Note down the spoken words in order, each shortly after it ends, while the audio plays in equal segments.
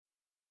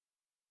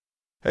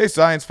Hey,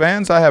 science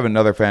fans, I have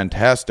another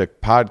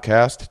fantastic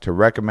podcast to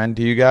recommend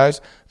to you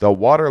guys, the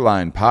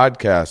Waterline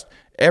Podcast.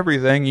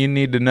 Everything you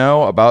need to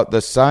know about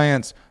the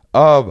science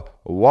of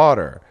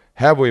water.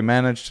 Have we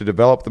managed to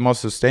develop the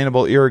most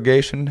sustainable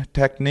irrigation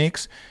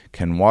techniques?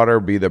 Can water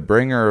be the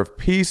bringer of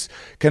peace?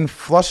 Can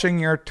flushing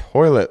your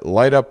toilet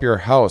light up your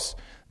house?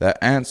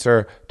 The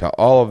answer to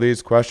all of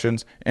these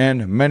questions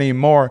and many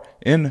more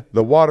in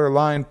the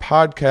Waterline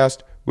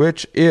Podcast,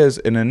 which is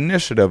an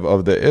initiative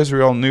of the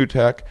Israel New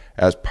Tech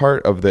as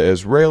part of the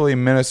Israeli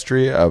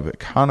Ministry of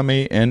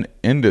Economy and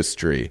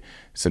Industry.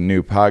 It's a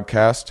new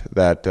podcast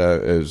that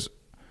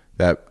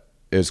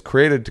is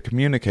created to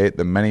communicate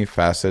the many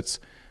facets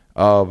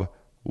of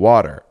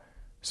water.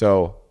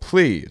 So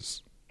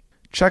please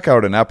check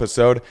out an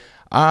episode.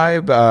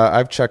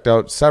 I've checked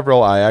out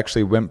several. I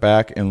actually went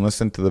back and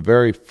listened to the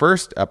very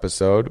first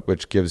episode,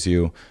 which gives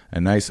you a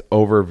nice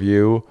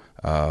overview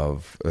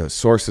of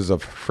sources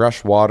of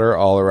fresh water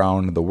all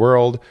around the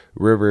world,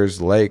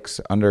 rivers, lakes,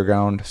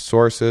 underground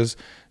sources,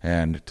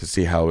 and to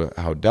see how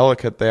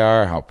delicate they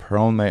are, how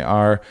prone they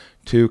are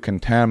to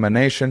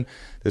contamination.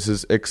 This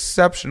is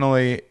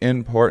exceptionally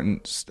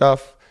important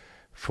stuff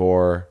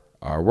for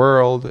our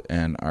world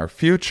and our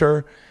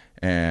future,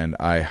 and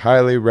I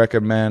highly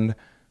recommend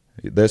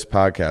this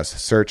podcast.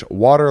 Search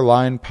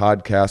Waterline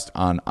Podcast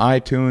on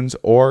iTunes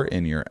or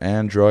in your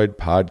Android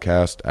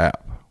podcast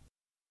app.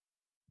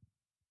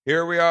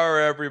 Here we are,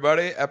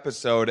 everybody,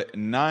 episode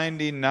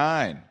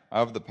 99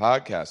 of the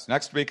podcast.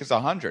 Next week is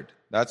 100.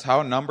 That's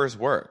how numbers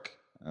work.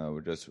 We're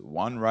just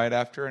one right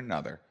after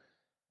another.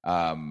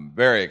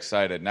 Very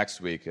excited. Next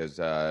week is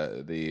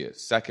the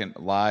second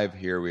live.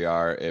 Here we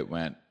are. It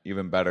went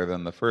even better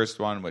than the first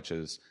one, which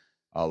is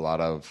a lot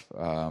of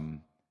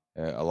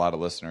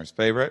listeners'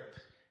 favorite.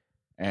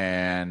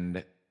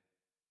 And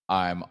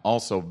I'm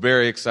also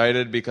very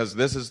excited because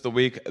this is the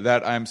week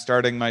that I'm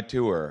starting my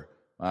tour.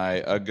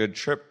 A Good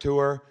Trip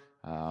tour,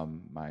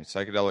 my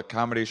psychedelic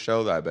comedy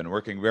show that I've been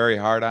working very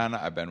hard on.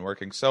 I've been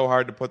working so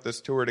hard to put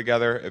this tour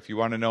together. If you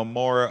want to know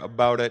more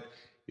about it,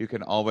 you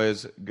can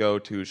always go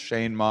to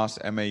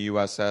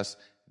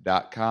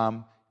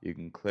ShaneMauss.com. You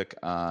can click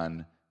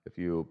on, if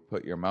you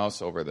put your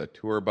mouse over the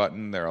tour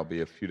button, there will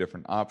be a few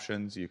different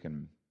options. You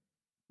can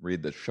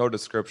read the show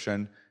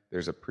description.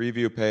 There's a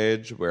preview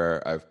page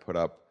where I've put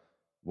up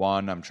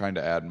one. I'm trying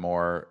to add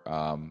more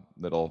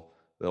little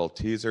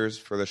teasers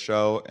for the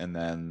show, and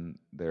then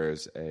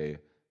there's a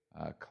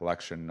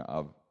collection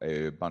of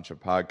a bunch of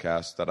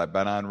podcasts that I've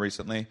been on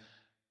recently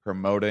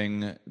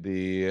promoting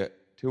the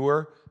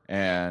tour,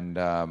 and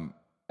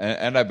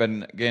I've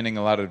been gaining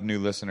a lot of new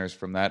listeners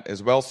from that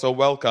as well. So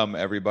welcome,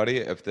 everybody,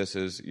 if this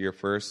is your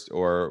first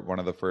or one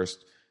of the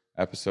first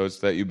episodes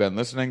that you've been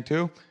listening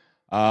to.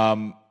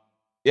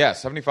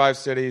 75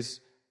 cities,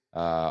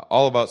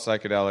 all about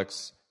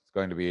psychedelics. It's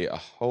going to be a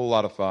whole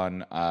lot of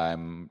fun.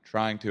 I'm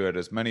trying to at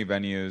as many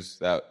venues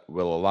that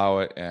will allow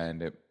it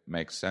and it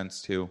makes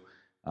sense to,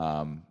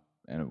 and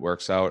it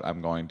works out.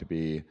 I'm going to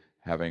be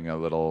having a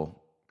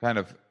little kind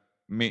of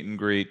meet and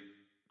greet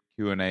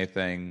Q&A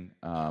thing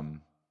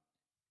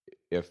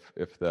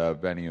if the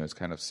venue is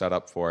kind of set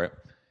up for it.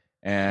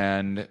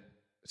 And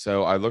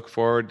so I look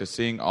forward to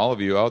seeing all of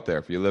you out there.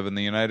 If you live in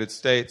the United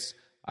States,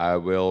 I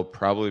will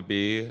probably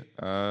be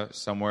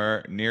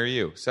somewhere near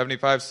you.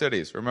 75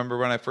 cities. Remember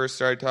when I first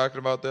started talking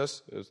about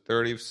this? It was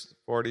 30,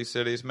 40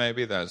 cities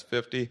maybe. That was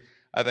 50.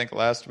 I think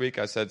last week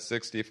I said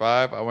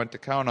 65. I went to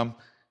count them.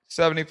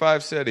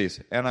 75 cities.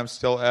 And I'm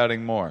still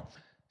adding more.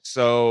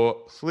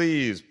 So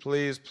please,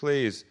 please,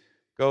 please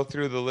go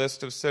through the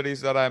list of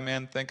cities that I'm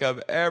in. Think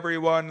of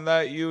everyone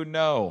that you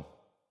know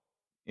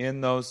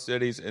in those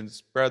cities and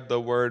spread the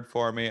word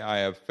for me. I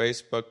have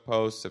Facebook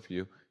posts. If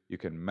you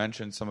can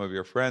mention some of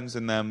your friends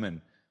in them and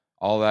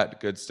all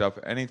that good stuff.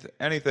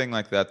 Anything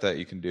like that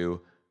you can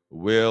do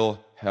will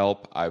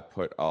help. I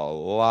put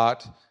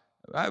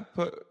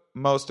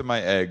most of my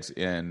eggs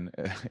in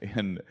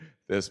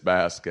this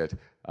basket.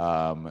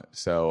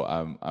 So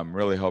I'm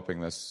really hoping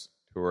this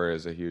tour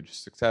is a huge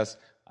success.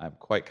 I'm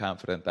quite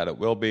confident that it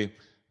will be.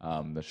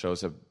 The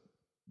shows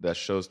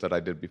that I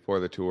did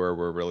before the tour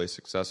were really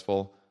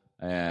successful.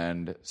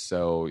 And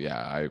so,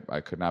 yeah,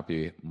 I could not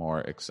be more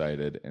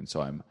excited. And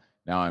so I'm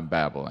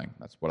babbling.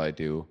 That's what I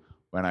do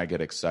when I get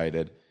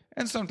excited.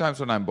 And sometimes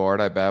when I'm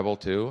bored, I babble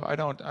too. I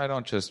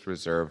don't just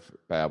reserve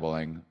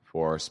babbling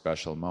for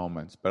special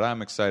moments, but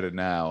I'm excited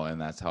now,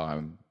 and that's how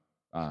I'm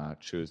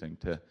choosing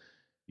to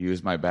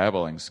use my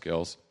babbling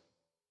skills.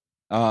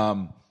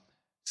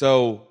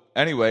 So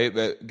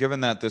anyway, given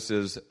that this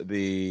is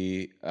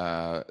the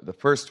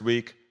first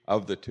week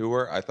of the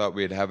tour, I thought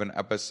we'd have an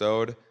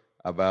episode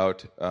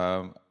about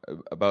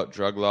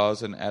drug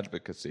laws and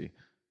advocacy.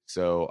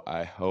 So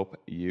I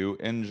hope you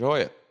enjoy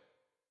it.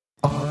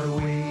 Are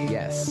we?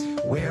 Yes.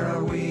 Where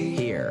are we?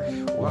 Here.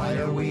 Why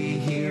are we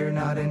here?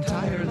 Not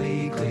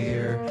entirely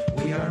clear.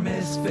 We are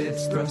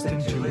misfits thrust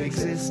into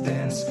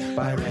existence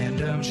by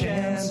random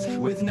chance,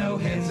 with no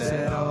hints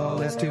at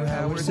all as to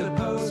how we're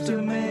supposed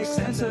to make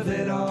sense of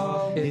it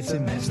all. It's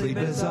immensely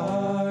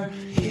bizarre.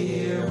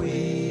 Here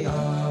we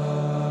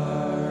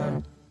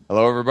are.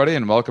 Hello, everybody,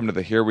 and welcome to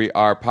the Here We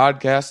Are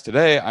podcast.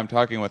 Today, I'm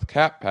talking with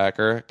Kat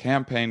Packer,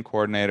 campaign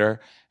coordinator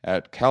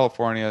at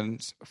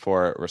Californians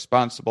for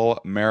Responsible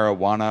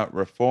Marijuana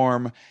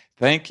Reform.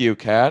 Thank you,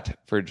 Kat,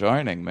 for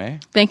joining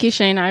me. Thank you,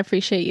 Shane. I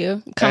appreciate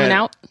you coming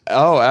out.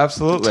 Oh,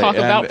 absolutely. Talk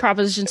about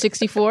Proposition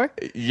 64.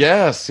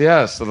 Yes.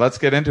 So let's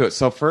get into it.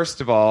 So first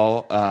of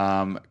all,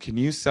 can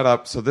you set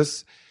up, so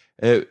this,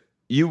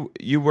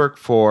 you work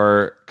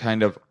for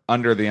kind of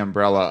under the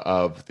umbrella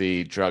of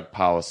the Drug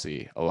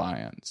Policy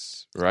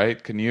Alliance,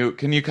 right? Can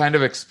you kind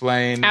of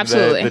explain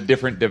the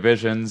different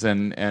divisions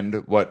and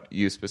what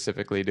you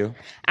specifically do?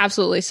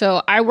 Absolutely.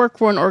 So I work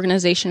for an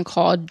organization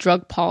called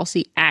Drug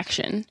Policy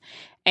Action.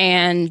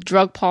 And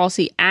Drug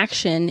Policy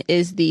Action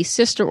is the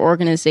sister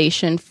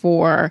organization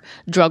for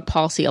Drug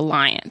Policy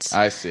Alliance.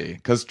 I see.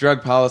 Because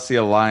Drug Policy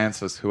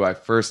Alliance is who I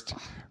first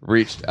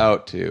reached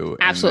out to.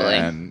 Absolutely.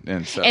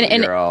 And so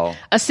you're all...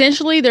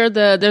 Essentially, they're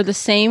the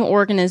same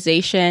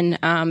organization.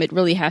 It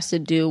really has to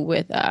do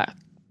with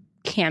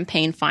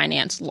campaign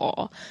finance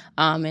law.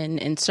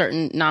 And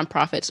certain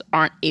nonprofits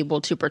aren't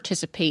able to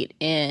participate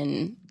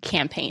in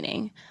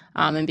campaigning.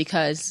 And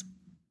because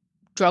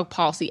Drug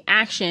Policy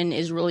Action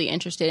is really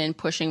interested in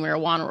pushing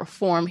marijuana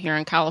reform here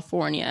in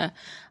California.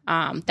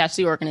 That's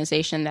the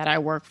organization that I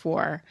work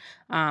for.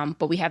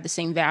 But we have the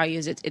same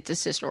values. It's a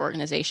sister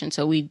organization.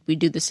 So we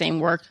do the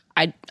same work.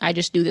 I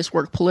just do this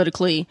work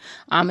politically,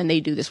 and they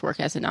do this work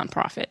as a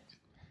nonprofit.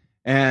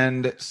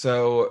 And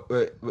so,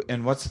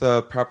 and what's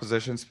the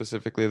proposition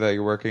specifically that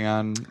you're working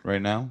on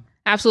right now?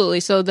 Absolutely.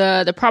 So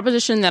the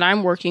proposition that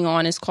I'm working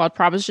on is called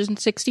Proposition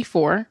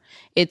 64.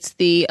 It's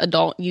the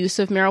Adult Use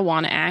of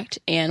Marijuana Act.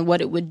 And what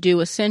it would do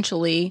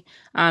essentially,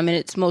 in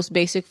its most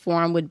basic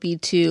form, would be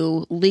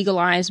to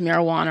legalize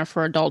marijuana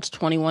for adults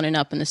 21 and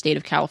up in the state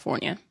of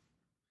California.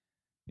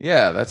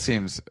 Yeah, that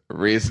seems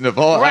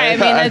reasonable. Right.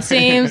 That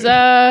seems...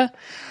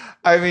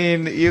 I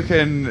mean,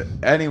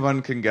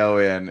 anyone can go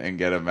in and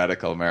get a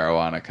medical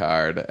marijuana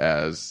card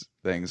as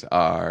things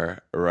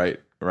are right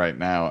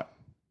now.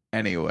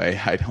 Anyway,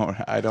 I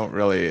don't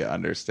really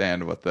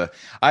understand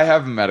I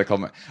have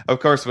medical. Of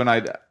course, when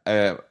I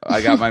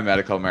got my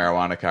medical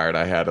marijuana card,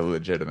 I had a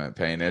legitimate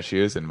pain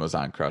issues and was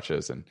on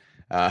crutches and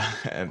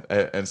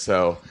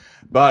so,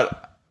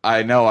 but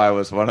I know I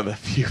was one of the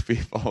few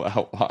people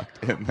that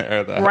walked in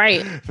there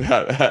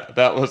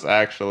that was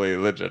actually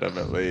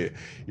legitimately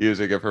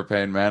using it for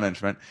pain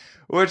management,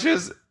 which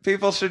is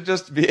people should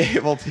just be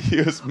able to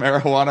use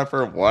marijuana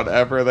for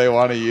whatever they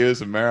want to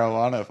use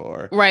marijuana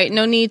for. Right.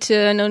 No need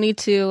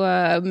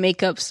to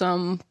make up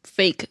some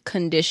fake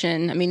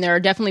condition. I mean, there are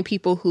definitely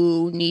people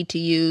who need to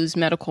use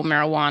medical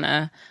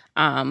marijuana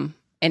and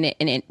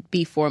it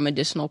be for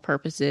medicinal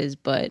purposes,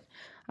 but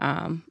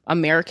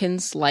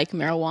Americans like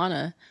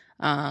marijuana.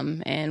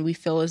 And we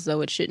feel as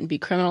though it shouldn't be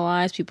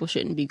criminalized. People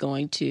shouldn't be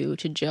going to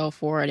jail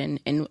for it.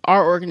 And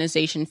our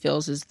organization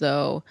feels as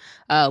though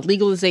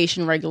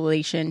legalization,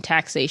 regulation,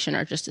 taxation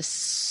are just a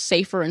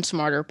safer and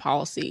smarter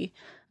policy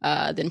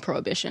than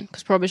prohibition,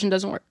 because prohibition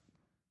doesn't work.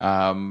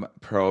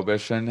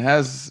 Prohibition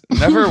has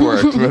never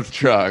worked with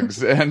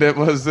drugs. And it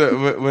was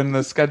when the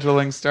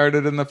scheduling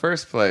started in the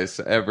first place,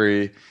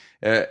 every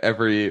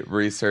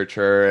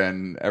researcher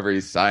and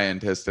every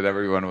scientist and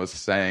everyone was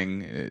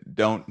saying,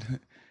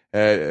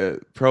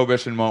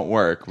 prohibition won't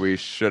work. We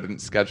shouldn't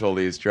schedule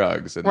these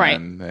drugs. And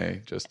then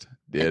they just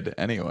did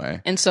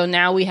anyway. And so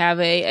now we have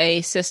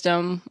a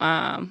system.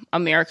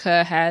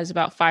 America has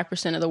about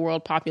 5% of the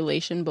world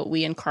population, but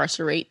we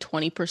incarcerate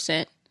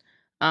 20%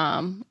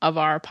 of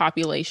our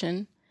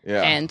population.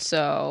 Yeah. And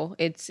so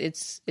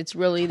it's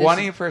really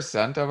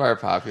 20% of our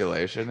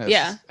population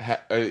is,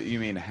 you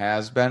mean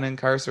has been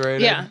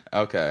incarcerated? Yeah.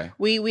 Okay.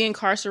 We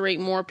incarcerate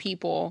more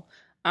people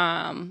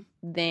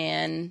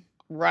than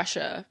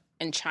Russia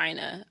and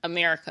China.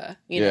 America,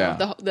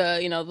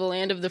 the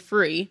land of the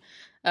free,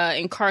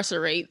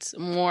 incarcerates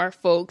more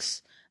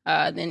folks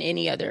than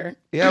any other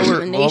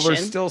nation. Well, we're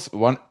still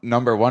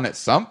number one at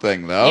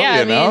something,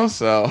 though.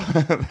 So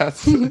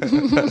that's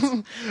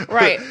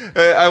right.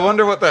 I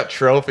wonder what that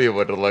trophy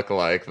would look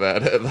like.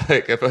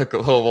 If a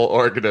global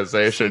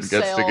organization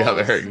gets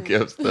together and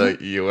gives the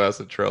U.S.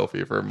 a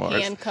trophy for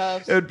Mars,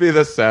 handcuffs. It'd be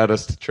the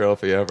saddest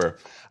trophy ever.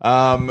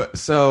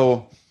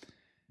 So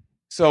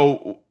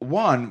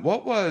one,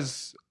 what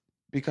was,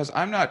 because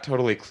I'm not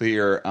totally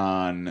clear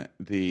on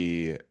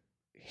the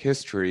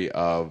history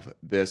of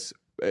this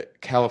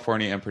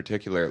California in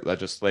particular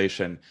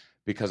legislation,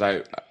 because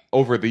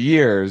over the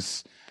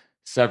years,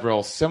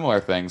 several similar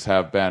things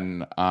have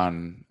been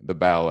on the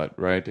ballot,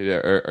 right?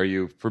 Are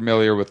you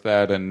familiar with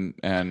that? And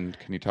can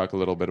you talk a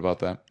little bit about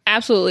that?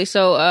 Absolutely.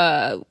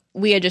 So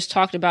we had just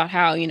talked about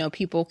how,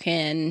 people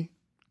can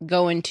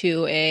go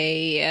into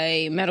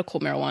a medical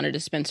marijuana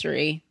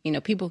dispensary.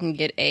 People can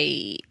get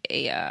a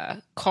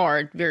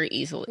card very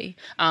easily.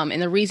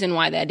 And the reason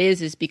why that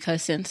is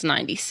because since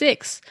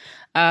 96,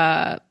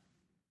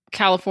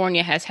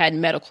 California has had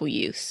medical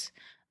use,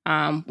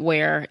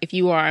 where if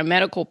you are a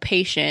medical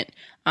patient,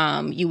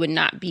 you would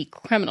not be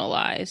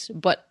criminalized.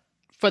 But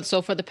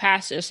for the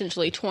past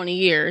essentially 20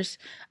 years,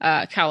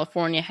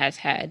 California has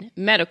had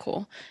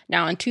medical.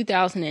 Now, in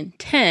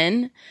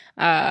 2010,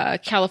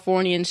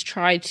 Californians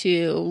tried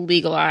to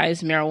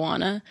legalize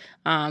marijuana,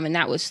 and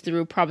that was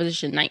through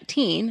Proposition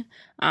 19,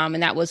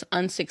 and that was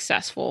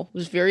unsuccessful. It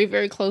was very,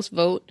 very close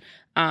vote.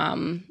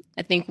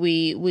 I think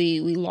we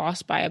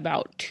lost by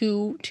about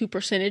two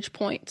percentage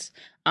points.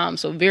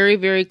 So very,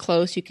 very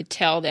close. You could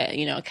tell that,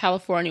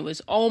 California was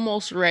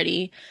almost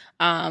ready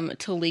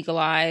to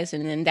legalize,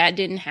 and then that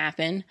didn't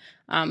happen.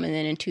 And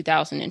then in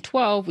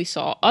 2012, we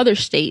saw other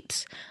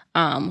states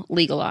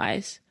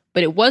legalize.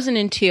 But it wasn't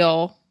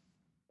until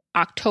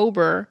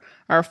October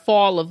or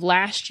fall of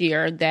last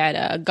year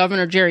that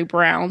Governor Jerry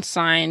Brown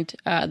signed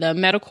the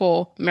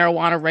Medical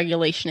Marijuana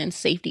Regulation and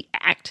Safety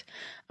Act.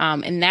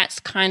 And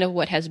that's kind of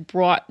what has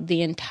brought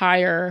the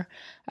entire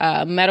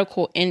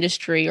medical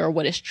industry, or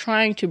what is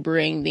trying to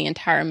bring the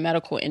entire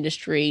medical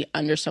industry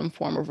under some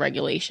form of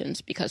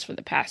regulations. Because for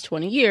the past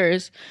 20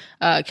 years,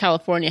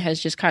 California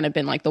has just kind of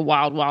been like the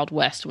wild, wild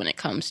west when it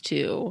comes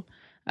to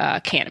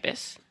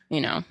cannabis,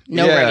 no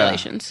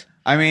regulations.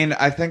 I mean,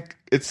 I think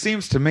it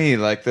seems to me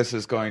like this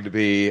is going to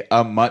be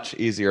a much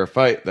easier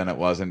fight than it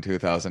was in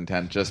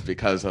 2010, just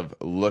because of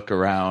look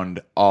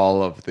around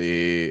all of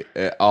the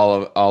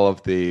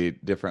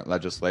different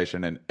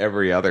legislation in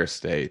every other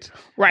state.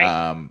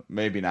 Right.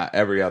 Maybe not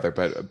every other,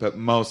 but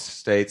most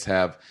states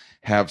have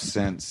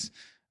since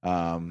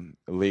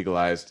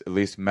legalized at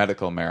least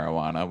medical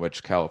marijuana,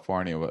 which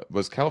California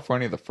was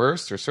the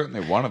first, or certainly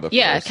one of the first?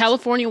 Yeah,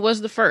 California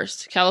was the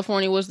first.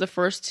 California was the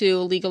first to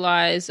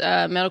legalize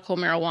medical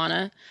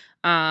marijuana.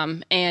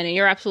 And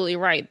you're absolutely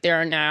right. There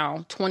are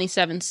now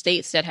 27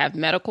 states that have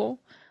medical,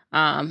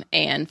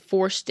 and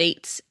 4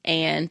 states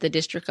and the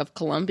District of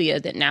Columbia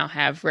that now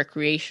have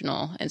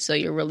recreational. And so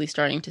you're really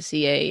starting to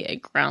see a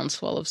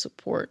groundswell of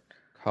support.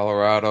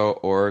 Colorado,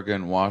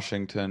 Oregon,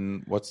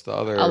 Washington. What's the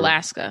other?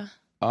 Alaska.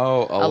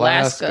 Oh,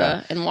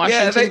 Alaska and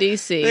Washington,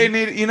 D.C. They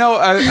need,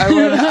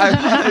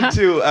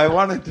 I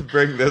wanted to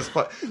bring this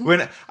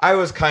when I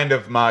was kind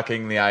of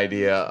mocking the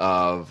idea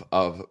of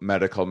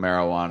medical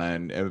marijuana,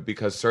 and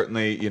because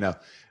certainly,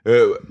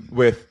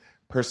 with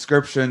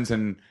prescriptions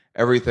and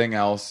everything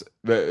else,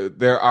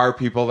 there are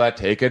people that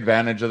take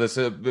advantage of this,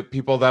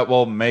 people that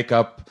will make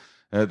up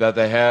that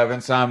they have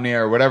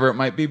insomnia or whatever it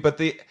might be. But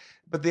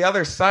the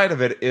other side of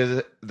it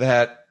is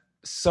that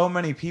so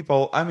many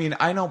people,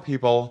 I know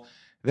people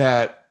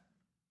that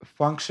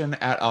function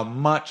at a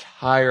much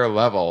higher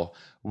level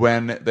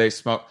when they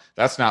smoke.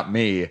 That's not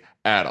me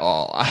at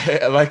all.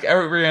 Like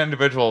every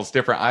individual is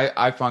different.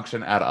 I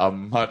function at a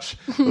much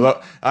low.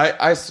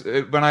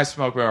 When I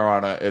smoke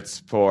marijuana,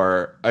 it's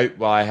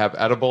I have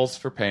edibles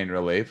for pain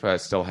relief. I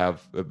still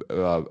have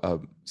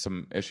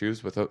some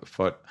issues with a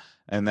foot,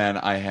 and then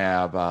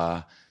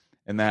I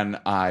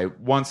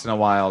once in a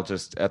while,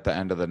 just at the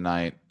end of the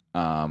night,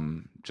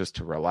 just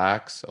to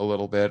relax a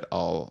little bit,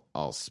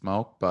 I'll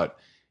smoke. But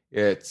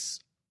if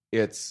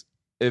it's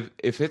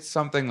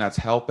something that's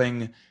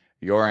helping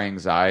your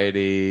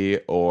anxiety,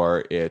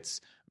 or it's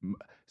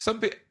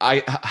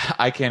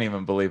I can't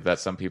even believe that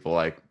some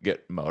people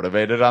get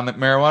motivated on the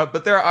marijuana,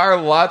 but there are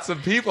lots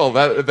of people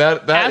that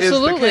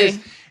Absolutely. is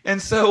the case.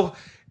 And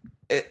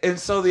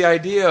so the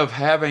idea of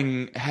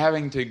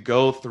having to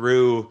go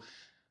through,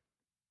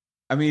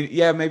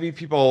 maybe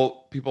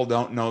people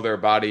don't know their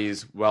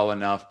bodies well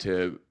enough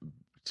to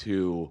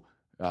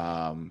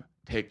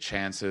take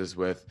chances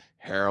with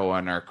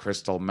heroin or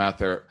crystal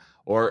meth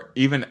or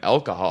even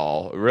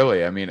alcohol.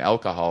 Really,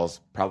 alcohol is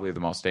probably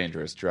the most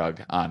dangerous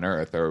drug on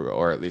earth,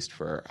 or at least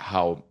for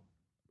how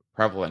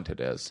prevalent it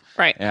is,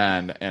 right?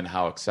 And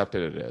how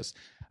accepted it is,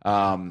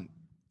 and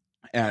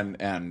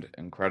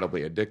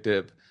incredibly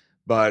addictive.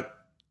 But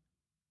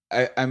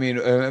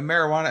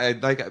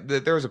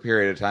marijuana, there was a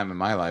period of time in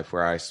my life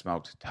where I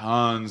smoked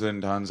tons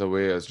and tons of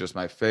weed. It was just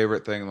my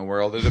favorite thing in the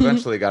world. It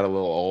eventually got a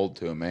little old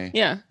to me.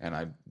 Yeah. And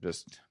I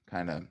just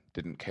kind of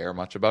didn't care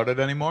much about it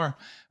anymore.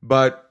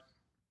 But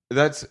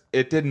that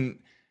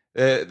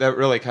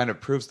really kind of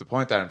proves the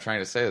point that I'm trying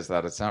to say, is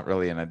that it's not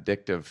really an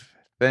addictive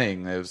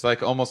thing. It was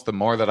like almost the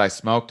more that I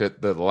smoked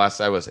it, the less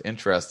I was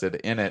interested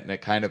in it, and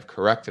it kind of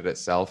corrected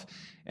itself.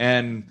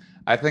 And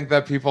I think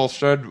that people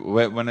should,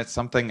 when it's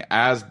something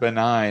as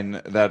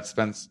benign that's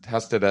been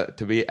tested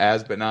to be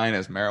as benign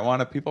as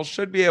marijuana, people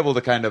should be able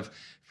to kind of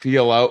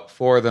feel out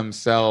for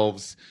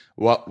themselves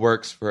what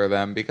works for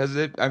them. Because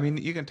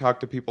you can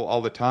talk to people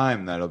all the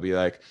time that'll be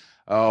like,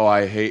 oh,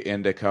 I hate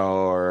indica,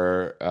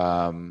 or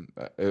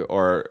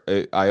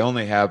I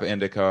only have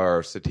indica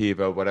or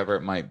sativa, whatever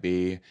it might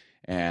be,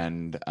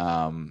 and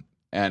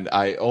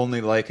I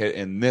only like it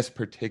in this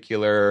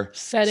particular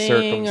setting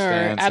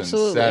circumstance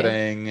and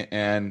setting.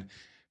 And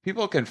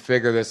people can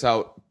figure this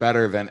out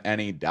better than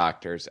any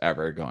doctor's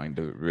ever going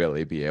to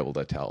really be able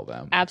to tell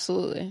them.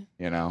 Absolutely.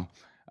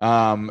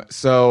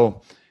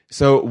 So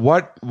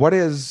what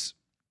is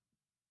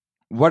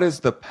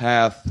the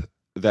path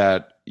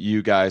that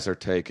you guys are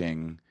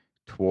taking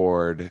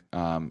toward,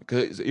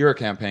 because you're a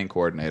campaign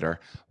coordinator,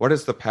 what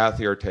is the path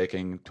you're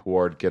taking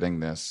toward getting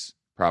this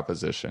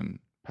proposition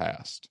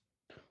passed?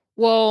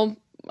 Well,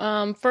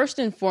 first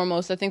and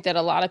foremost, I think that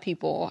a lot of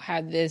people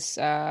have this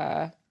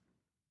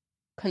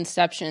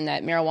conception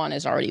that marijuana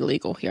is already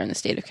legal here in the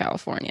state of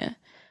California.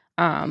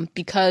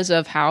 Because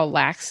of how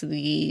lax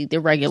the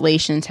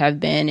regulations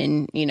have been.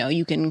 And,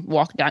 you can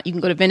walk down, you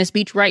can go to Venice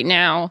Beach right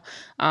now,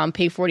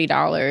 pay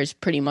 $40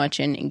 pretty much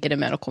and get a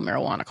medical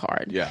marijuana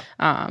card. Yeah.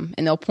 And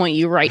they'll point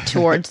you right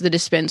towards the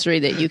dispensary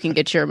that you can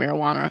get your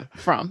marijuana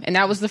from. And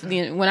that was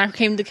when I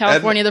came to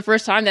California the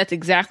first time, that's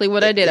exactly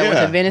what I did. I went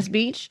to Venice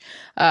Beach,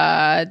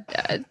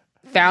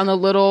 found a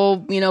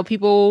little,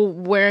 people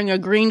wearing a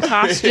green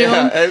costume.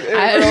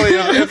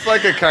 It's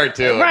like a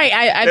cartoon. Right.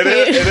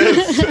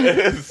 It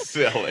is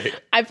silly.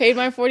 I paid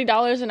my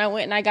 $40 and I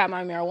went and I got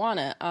my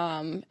marijuana.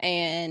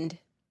 And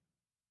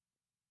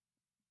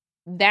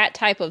that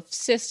type of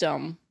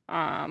system,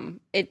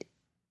 it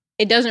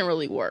doesn't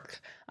really work.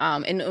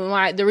 And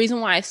the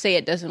reason why I say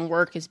it doesn't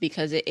work is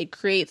because it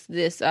creates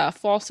this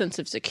false sense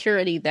of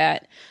security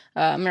that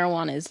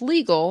marijuana is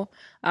legal.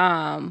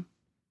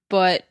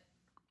 But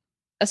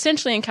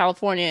essentially in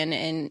California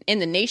and in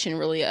the nation,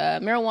 really,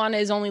 marijuana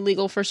is only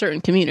legal for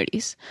certain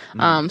communities.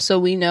 So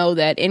we know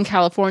that in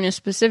California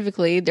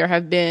specifically, there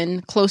have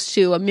been close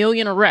to 1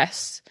 million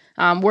arrests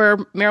where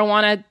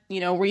marijuana,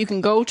 where you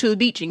can go to the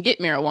beach and get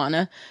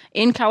marijuana.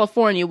 In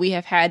California, we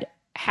have had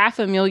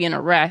 500,000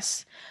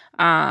 arrests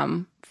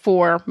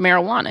for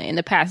marijuana in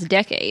the past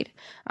decade.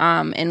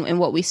 And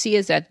what we see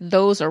is that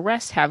those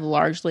arrests have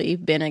largely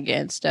been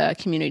against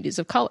communities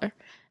of color.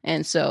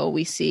 And so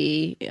we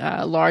see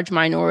large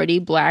minority,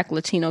 Black,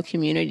 Latino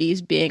communities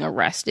being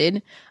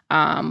arrested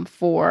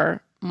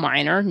for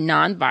minor,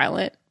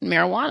 nonviolent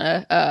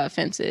marijuana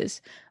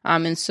offenses.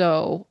 And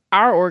so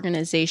our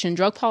organization,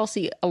 Drug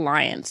Policy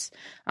Alliance,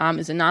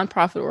 is a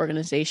nonprofit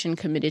organization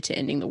committed to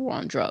ending the war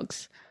on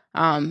drugs.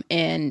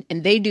 And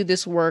they do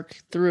this work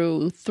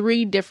through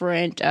 3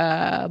 different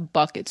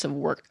buckets of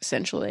work,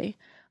 essentially.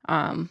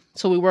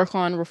 So we work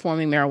on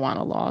reforming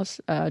marijuana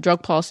laws.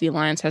 Drug Policy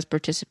Alliance has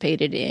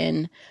participated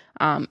in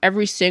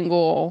every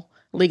single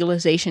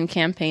legalization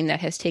campaign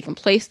that has taken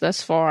place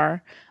thus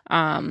far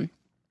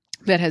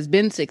that has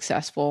been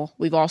successful.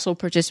 We've also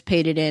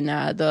participated in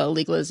the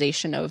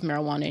legalization of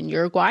marijuana in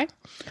Uruguay.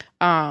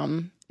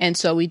 And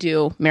so we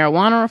do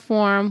marijuana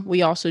reform.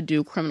 We also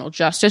do criminal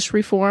justice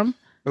reform.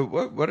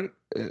 What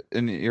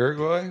in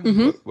Uruguay?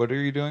 What are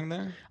you doing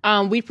there?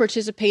 We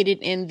participated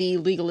in the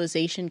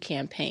legalization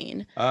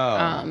campaign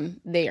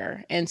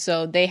there, and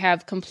so they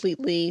have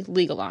completely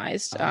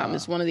legalized.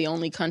 It's one of the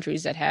only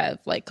countries that have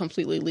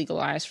completely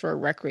legalized for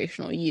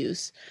recreational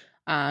use.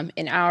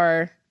 And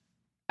our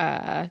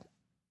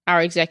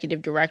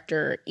executive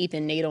director,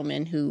 Ethan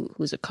Nadelman,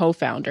 who's a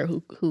co-founder,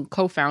 who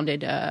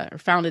co-founded or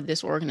founded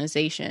this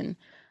organization,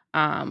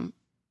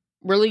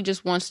 really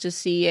just wants to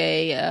see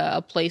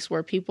a place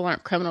where people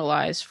aren't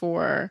criminalized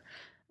for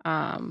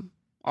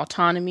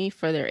autonomy,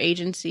 for their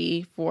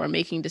agency, for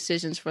making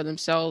decisions for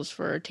themselves,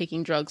 for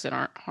taking drugs that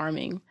aren't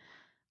harming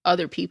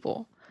other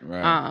people.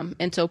 Right.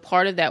 And so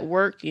part of that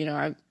work,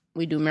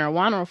 we do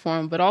marijuana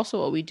reform, but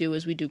also what we do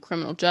is we do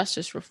criminal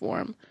justice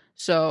reform.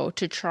 So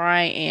to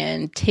try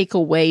and take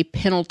away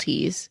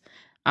penalties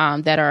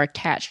that are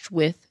attached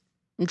with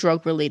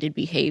drug-related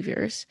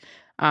behaviors.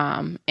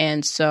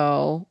 And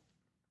so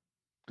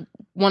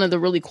one of the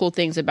really cool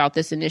things about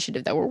this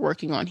initiative that we're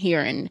working on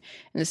here in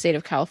the state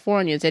of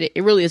California is that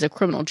it really is a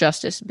criminal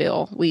justice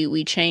bill.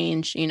 We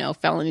change,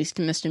 felonies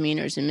to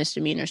misdemeanors and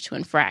misdemeanors to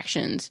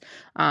infractions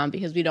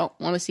because we don't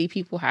want to see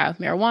people have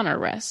marijuana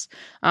arrests.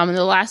 And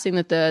the last thing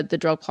that the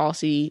Drug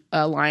Policy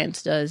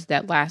Alliance does,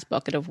 that last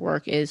bucket of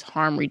work, is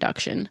harm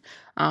reduction.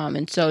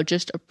 And so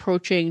just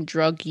approaching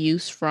drug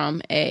use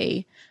from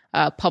a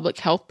public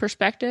health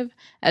perspective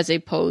as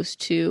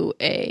opposed to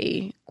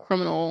a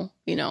criminal,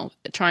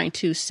 trying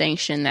to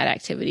sanction that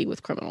activity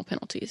with criminal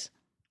penalties.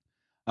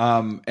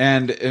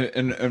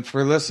 And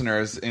for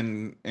listeners,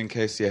 in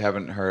case you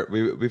haven't heard,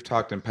 we've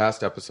talked in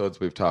past episodes.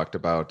 We've talked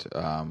about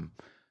some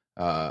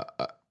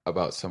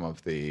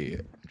of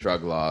the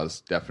drug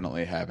laws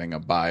definitely having a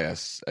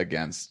bias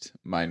against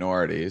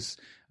minorities.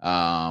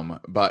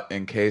 But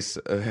in case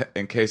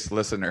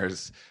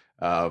listeners,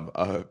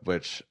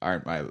 which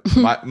aren't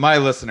my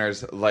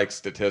listeners, like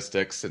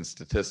statistics and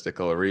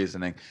statistical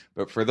reasoning.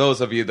 But for those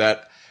of you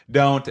that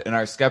don't and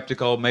are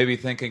skeptical, maybe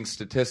thinking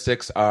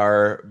statistics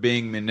are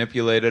being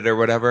manipulated or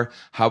whatever,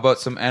 how about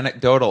some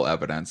anecdotal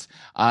evidence?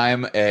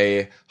 I'm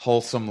a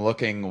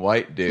wholesome-looking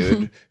white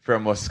dude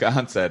from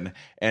Wisconsin,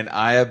 and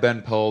I have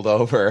been pulled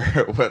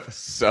over with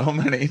so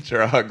many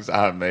drugs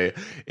on me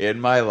in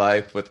my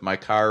life, with my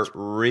car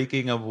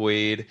reeking of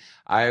weed.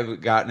 I've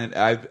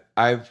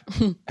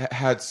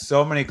had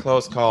so many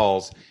close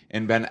calls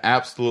and been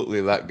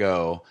absolutely let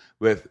go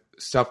with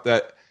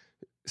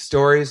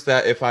stories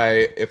that if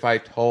I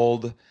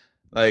told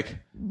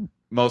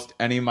most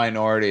any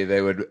minority,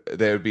 they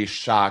would be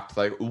shocked.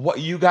 Like, what,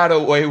 you got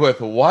away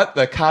with what?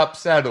 The cop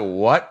said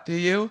what to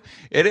you?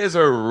 It's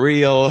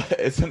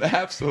an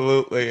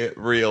absolutely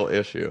real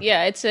issue.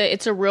 Yeah, it's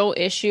a real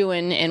issue,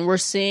 and we're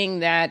seeing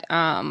that.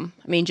 I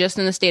mean, just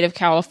in the state of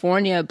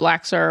California,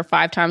 blacks are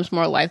 5 times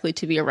more likely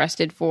to be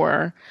arrested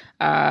for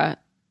a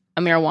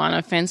marijuana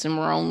offense, and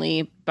we're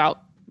only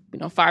about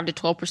 5 to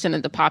 12%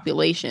 of the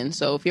population.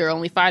 So if you're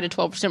only 5 to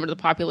 12% of the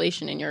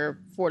population and you're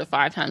 4 to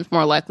 5 times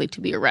more likely to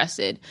be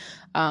arrested,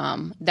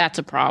 that's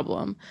a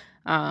problem.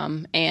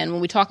 And when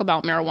we talk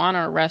about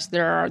marijuana arrests,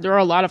 there are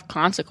a lot of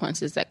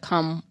consequences that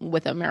come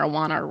with a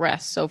marijuana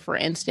arrest. So, for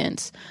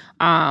instance,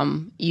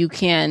 you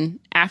can,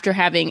 after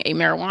having a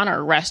marijuana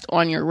arrest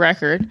on your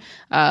record,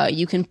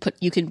 you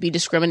can be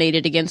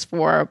discriminated against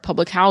for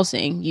public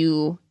housing.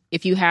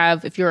 If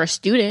you're a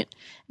student,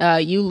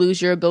 you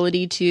lose your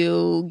ability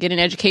to get an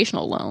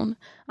educational loan.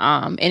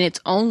 And it's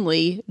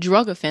only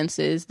drug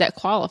offenses that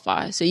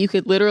qualify. So you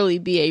could literally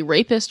be a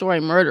rapist or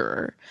a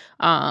murderer,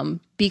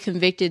 be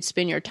convicted,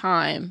 spend your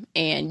time,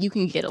 and you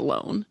can get a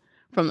loan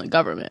from the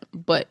government.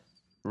 But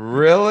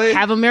really,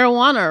 have a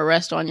marijuana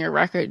arrest on your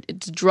record,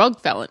 it's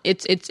drug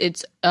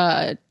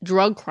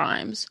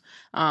crimes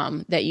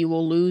that you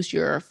will lose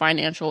your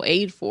financial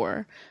aid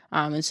for.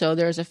 And so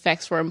there's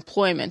effects for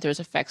employment, there's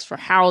effects for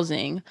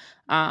housing.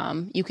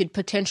 You could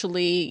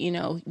potentially,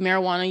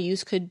 marijuana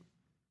use could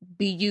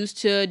be used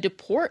to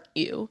deport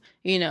you.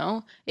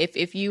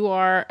 If you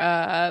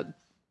are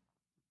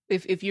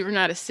if you're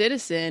not a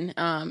citizen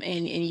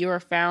and you are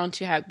found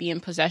to be in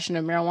possession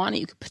of marijuana,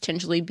 you could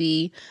potentially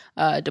be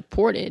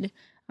deported.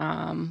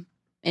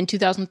 In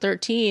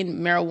 2013,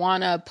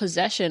 marijuana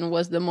possession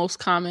was the most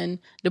common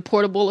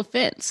deportable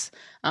offense.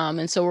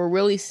 And so we're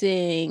really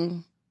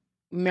seeing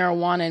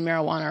marijuana and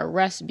marijuana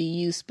arrests be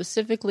used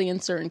specifically in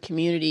certain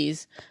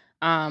communities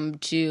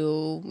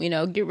to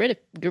get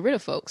rid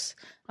of folks,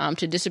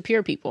 to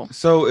disappear people.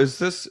 So is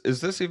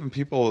this even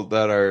people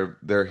that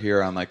they're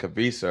here on like a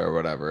visa or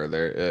whatever?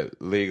 They're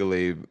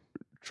legally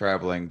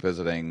traveling,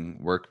 visiting,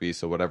 work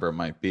visa, whatever it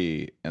might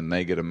be, and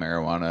they get a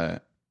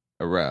marijuana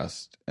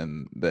arrest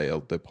and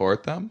they'll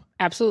deport them?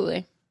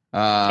 Absolutely.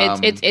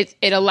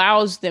 It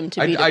allows them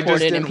to be deported. I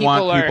just didn't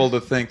want people to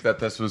think that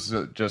this was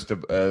just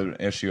an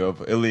issue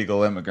of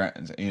illegal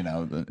immigrants.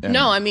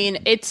 No, I mean,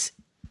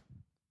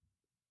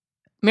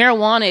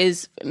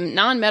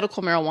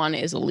 non-medical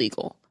marijuana is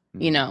illegal.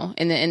 In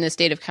the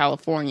state of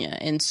California.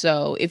 And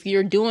so if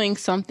you're doing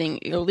something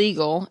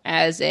illegal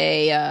as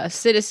a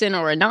citizen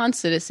or a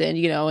non-citizen,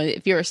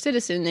 if you're a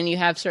citizen, then you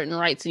have certain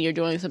rights, and you're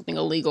doing something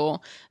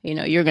illegal,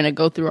 you're going to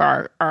go through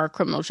our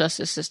criminal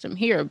justice system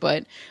here.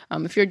 But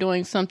if you're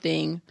doing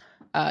something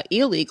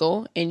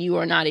illegal and you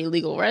are not a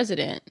legal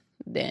resident,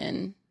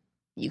 then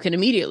you can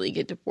immediately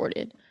get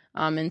deported.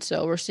 And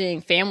so we're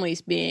seeing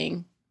families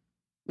being,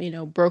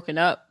 broken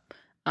up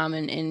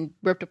and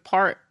ripped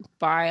apart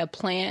by a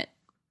plant,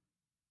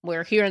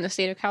 where here in the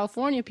state of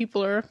California,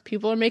 people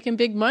are making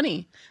big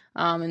money.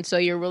 And so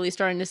you're really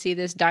starting to see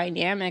this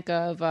dynamic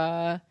of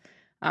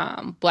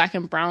black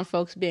and brown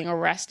folks being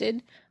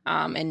arrested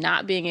and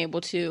not being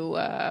able to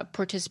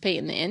participate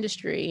in the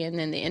industry. And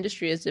then the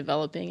industry is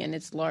developing, and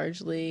it's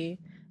largely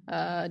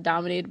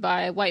dominated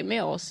by white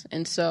males.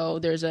 And so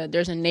there's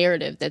a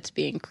narrative that's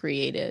being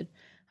created.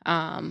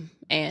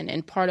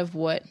 And part of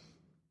what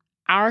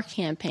our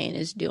campaign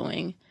is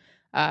doing,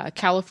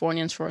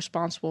 Californians for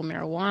Responsible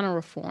Marijuana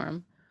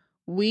Reform,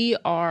 we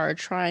are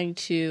trying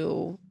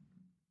to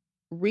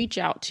reach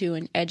out to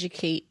and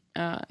educate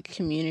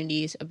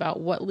communities about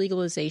what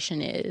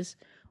legalization is,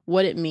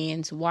 what it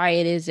means, why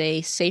it is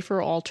a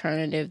safer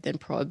alternative than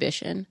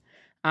prohibition,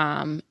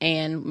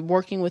 and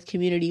working with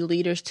community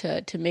leaders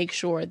to make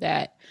sure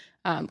that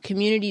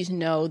communities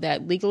know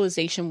that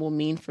legalization will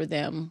mean for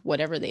them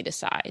whatever they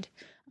decide.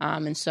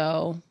 And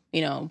so,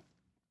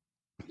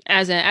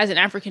 as an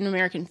African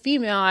American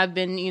female, I've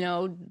been,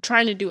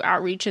 trying to do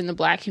outreach in the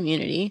Black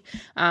community,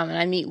 and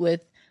I meet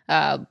with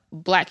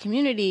Black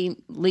community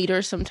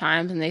leaders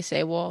sometimes, and they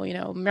say, well,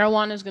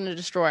 marijuana is going to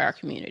destroy our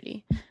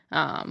community.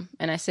 And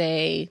I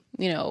say,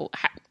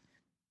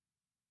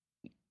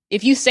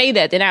 if you say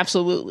that, then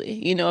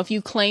absolutely. If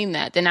you claim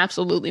that, then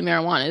absolutely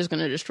marijuana is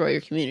going to destroy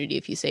your community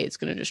if you say it's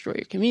going to destroy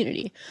your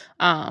community.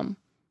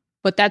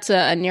 But that's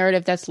a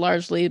narrative that's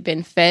largely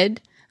been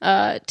fed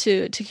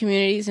to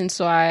communities. And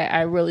so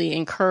I really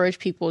encourage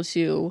people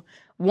to,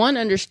 one,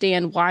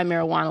 understand why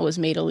marijuana was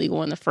made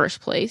illegal in the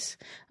first place.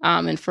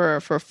 And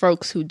for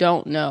folks who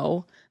don't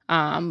know,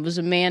 it was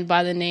a man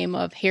by the name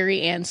of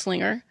Harry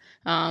Anslinger.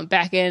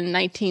 Back in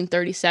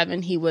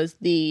 1937, he was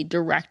the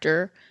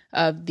director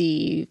of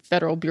the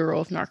Federal Bureau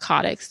of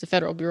Narcotics. The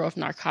Federal Bureau of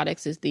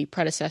Narcotics is the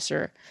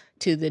predecessor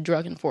to the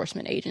Drug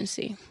Enforcement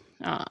Agency.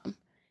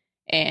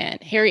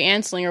 And Harry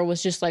Anslinger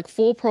was just like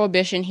full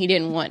prohibition. He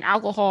didn't want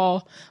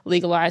alcohol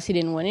legalized. He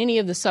didn't want any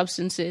of the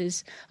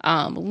substances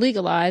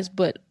legalized.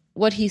 But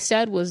what he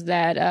said was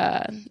that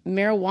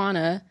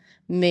marijuana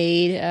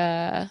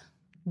made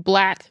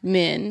Black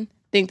men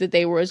think that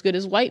they were as good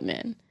as white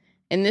men.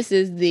 And this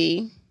is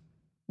the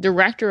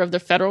director of the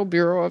Federal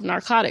Bureau of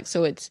Narcotics.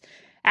 So it's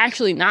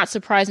actually not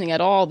surprising at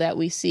all that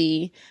we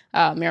see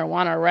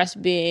marijuana arrests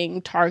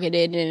being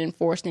targeted and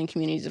enforced in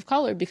communities of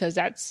color, because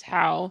that's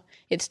how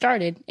it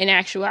started. In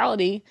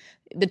actuality,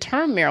 the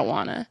term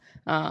marijuana,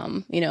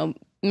 marijuana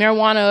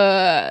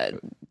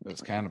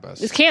It's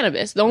cannabis. is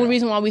cannabis. The only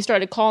reason why we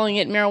started calling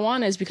it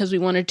marijuana is because we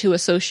wanted to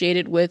associate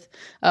it with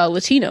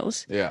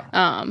Latinos. Yeah.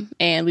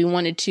 And we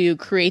wanted to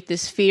create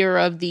this fear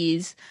of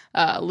these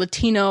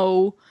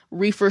Latino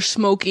reefer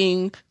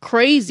smoking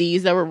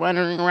crazies that were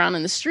running around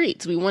in the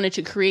streets. We wanted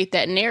to create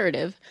that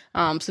narrative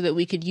so that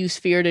we could use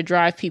fear to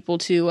drive people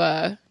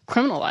to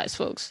criminalize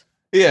folks.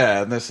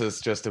 Yeah, and this is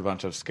just a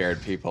bunch of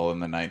scared people in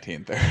the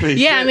 1930s.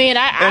 Yeah, I mean,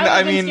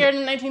 I've been scared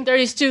in the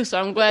 1930s too, so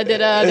I'm glad that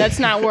that's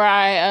not where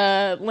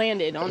I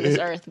landed on this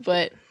earth,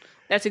 but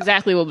that's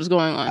exactly what was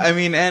going on. I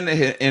mean, and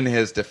in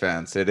his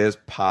defense, it is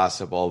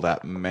possible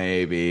that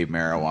maybe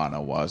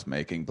marijuana was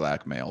making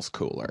black males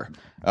cooler.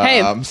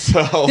 Hey, what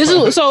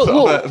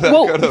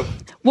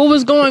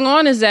was going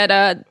on is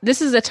that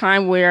this is a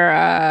time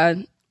where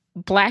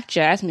black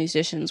jazz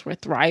musicians were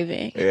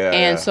thriving.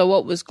 And so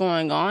what was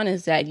going on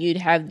is that you'd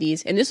have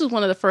these, and this was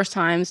one of the first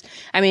times,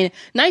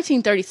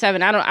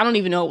 1937, I don't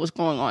even know what was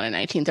going on in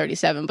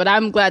 1937, but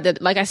I'm glad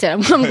that, like I said,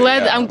 I'm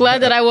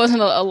glad that I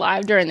wasn't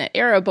alive during that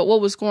era. But what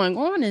was going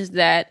on is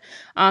that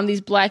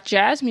these black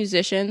jazz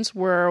musicians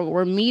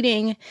were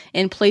meeting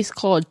in a place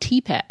called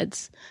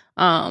T-pads.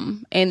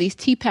 And these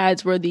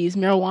T-pads were these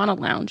marijuana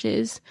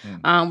lounges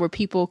where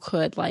people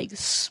could like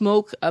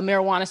smoke a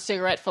marijuana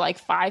cigarette for like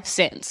 5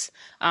 cents.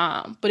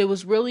 But it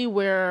was really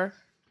where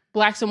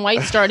blacks and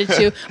whites started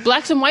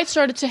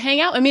to hang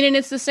out. I mean, and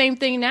it's the same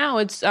thing now.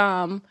 It's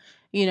the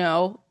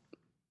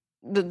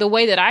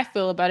way that I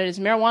feel about it is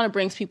marijuana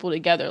brings people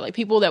together, like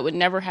people that would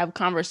never have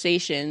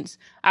conversations.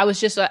 I was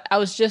just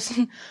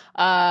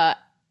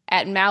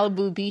at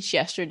Malibu Beach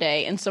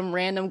yesterday, and some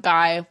random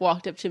guy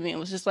walked up to me and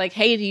was just like,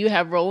 "Hey, do you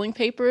have rolling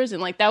papers?"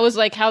 And like that was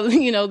like how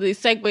they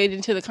segued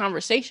into the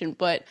conversation.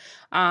 But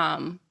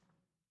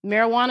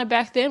marijuana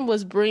back then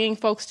was bringing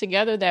folks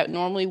together that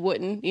normally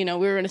wouldn't. We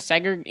were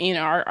in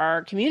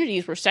our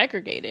communities were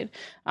segregated,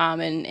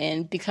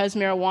 and because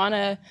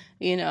marijuana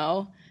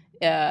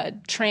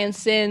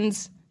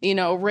transcends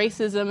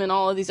racism and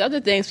all of these other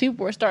things,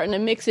 people were starting to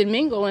mix and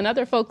mingle, and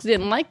other folks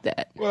didn't like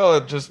that. Well,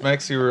 it just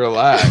makes you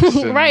relax.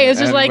 Right. It's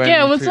just like,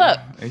 yeah, what's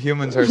up?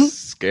 Humans are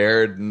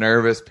scared,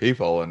 nervous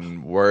people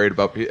and worried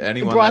about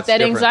anyone. It brought that's that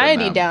different than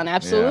anxiety them. down.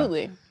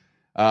 Absolutely.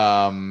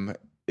 That's,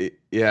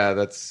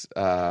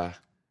 I'm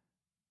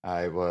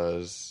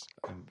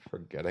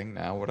forgetting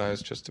now what I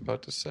was just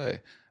about to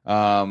say.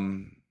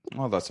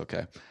 Well, that's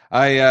okay.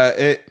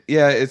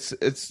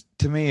 It's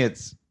to me,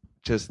 it's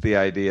just the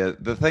idea.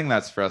 The thing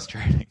that's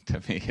frustrating to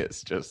me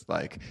is just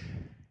like,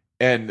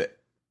 and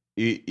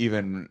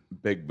even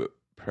big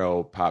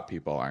pro pop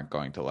people aren't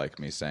going to like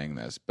me saying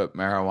this, but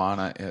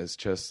marijuana is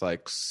just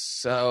like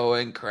so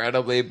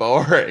incredibly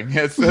boring.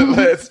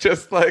 It's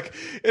just like,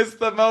 it's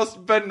the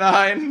most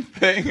benign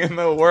thing in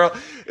the world.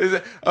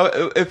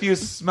 If you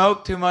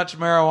smoke too much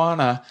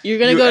marijuana, you're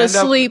gonna go to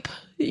sleep.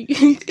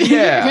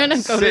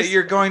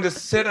 You're going to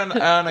sit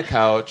on a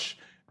couch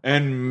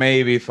and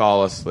maybe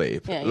fall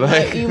asleep.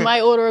 Yeah, you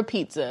might order a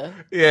pizza.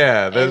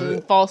 Yeah,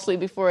 and fall asleep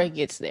before it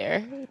gets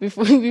there,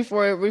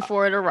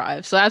 before it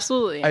arrives. So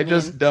absolutely, I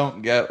just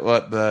don't get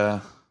what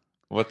the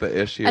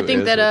issue is. I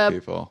think that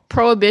with people.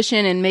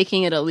 Prohibition and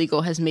making it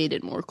illegal has made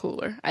it more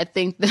cooler. I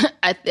think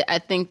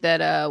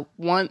that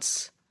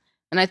once,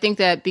 and I think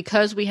that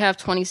because we have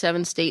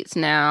 27 states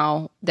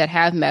now that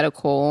have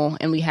medical,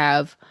 and we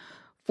have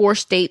 4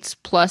 states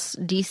plus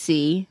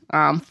DC,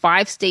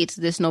 5 states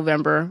this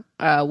November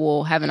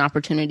will have an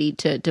opportunity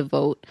to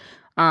vote.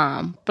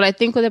 But I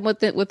think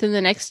within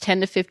the next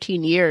 10 to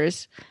 15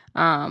 years,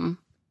 and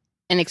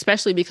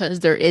especially because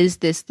there is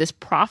this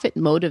profit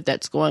motive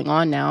that's going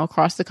on now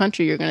across the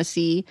country, you're going to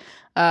see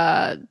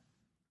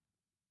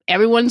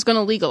everyone's going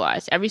to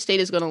legalize. Every state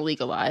is going to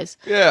legalize.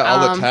 Yeah,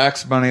 all the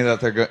tax money that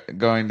they're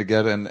going to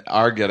get and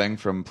are getting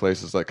from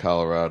places like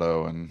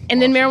Colorado and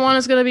then marijuana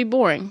is going to be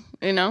boring.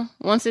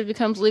 Once it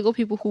becomes legal,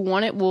 people who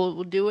want it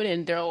will do it,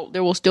 and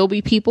there will still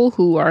be people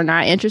who are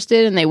not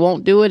interested and they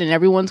won't do it, and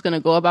everyone's going to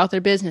go about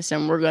their business,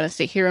 and we're going to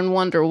sit here and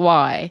wonder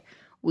why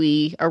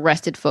we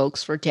arrested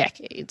folks for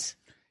decades.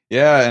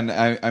 Yeah, and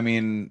I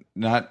mean,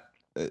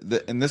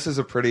 and this is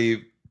a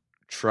pretty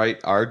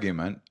trite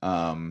argument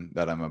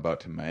that I'm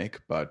about to make,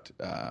 but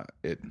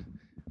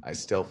I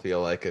still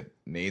feel like it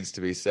needs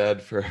to be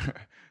said for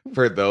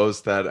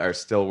those that are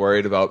still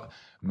worried about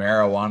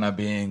marijuana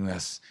being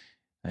this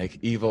like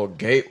evil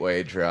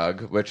gateway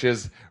drug, which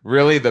is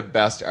really the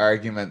best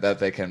argument that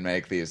they can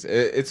make.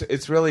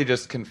 It's really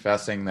just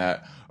confessing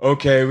that,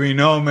 okay, we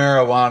know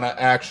marijuana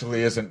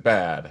actually isn't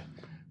bad,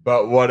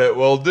 but what it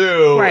will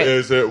do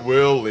is it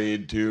will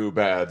lead to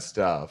bad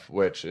stuff,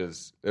 which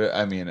is,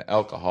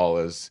 alcohol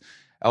is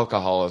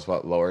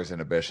what lowers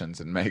inhibitions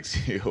and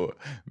makes you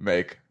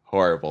make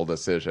horrible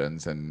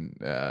decisions. And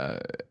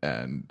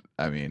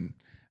I mean,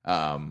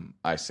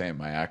 I say in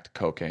my act,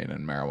 cocaine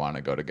and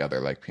marijuana go together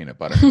like peanut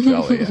butter and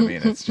jelly. I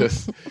mean, it's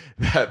just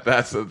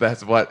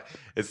that's what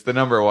it's the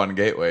number one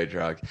gateway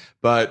drug.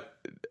 But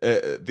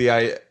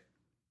the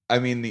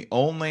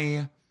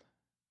only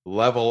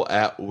level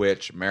at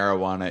which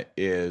marijuana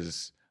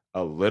is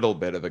a little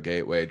bit of a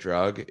gateway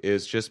drug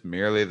is just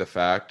merely the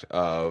fact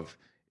of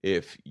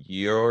if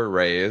you're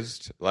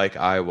raised like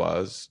I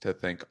was to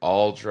think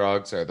all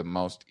drugs are the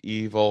most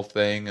evil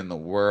thing in the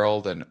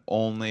world and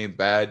only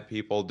bad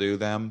people do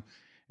them,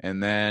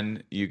 and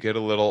then you get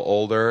a little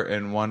older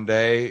and one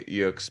day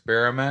you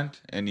experiment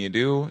and you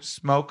do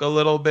smoke a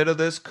little bit of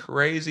this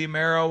crazy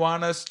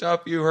marijuana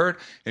stuff you heard,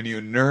 and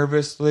you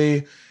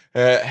nervously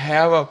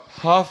have a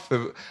puff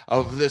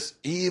of this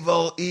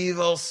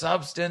evil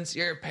substance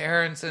your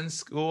parents in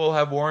school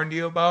have warned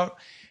you about,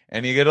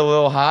 and you get a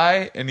little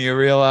high and you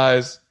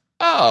realize,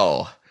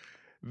 oh,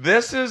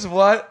 this is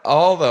what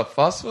all the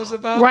fuss was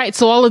about? Right.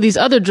 So all of these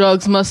other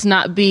drugs must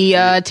not be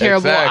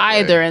terrible Exactly.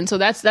 either. And so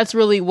that's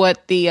really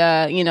what the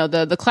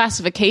the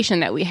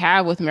classification that we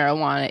have with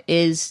marijuana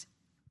is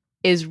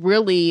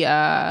really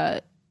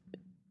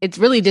it's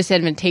really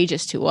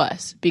disadvantageous to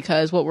us,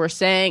 because what we're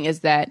saying is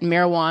that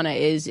marijuana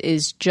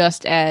is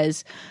just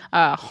as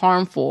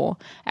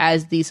harmful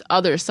as these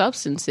other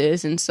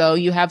substances. And so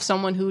you have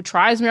someone who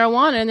tries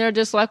marijuana and they're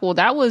just like, well,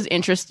 that was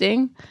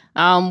interesting.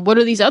 What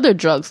are these other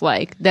drugs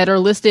like that are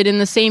listed in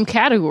the same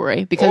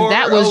category? Because or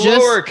that was a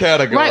just lower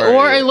category. Right,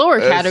 or a lower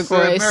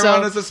category.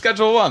 Marijuana is a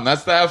Schedule 1.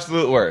 That's the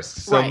absolute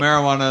worst. So Right.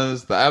 marijuana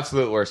is the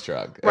absolute worst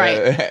drug. Right.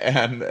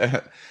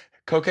 And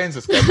cocaine's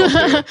a Schedule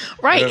 2.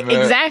 Right, And,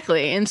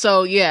 exactly. And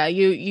so, yeah,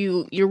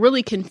 you're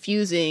really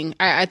confusing.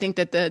 I think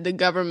that the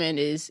government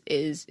is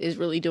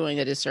really doing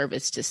a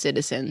disservice to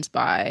citizens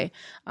by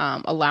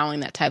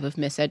allowing that type of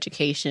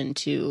miseducation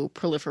to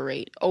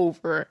proliferate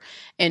over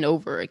and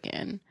over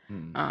again,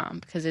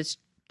 because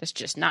that's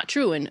just not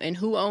true. And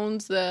who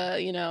owns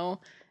the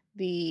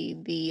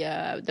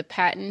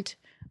patent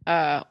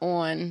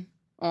on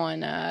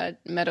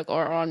medical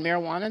or on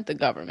marijuana? The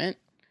government.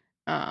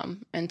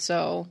 And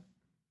so.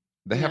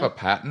 They have a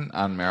patent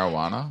on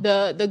marijuana?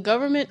 The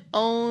government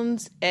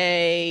owns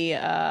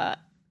a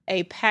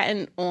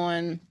patent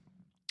on,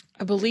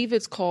 I believe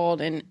it's called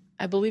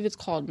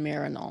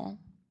Marinol,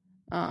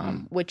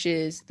 which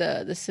is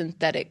the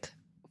synthetic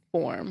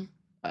form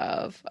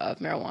of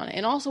marijuana.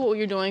 And also what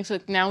you're doing, so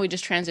now we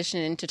just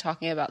transition into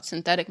talking about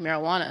synthetic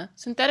marijuana.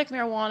 Synthetic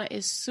marijuana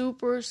is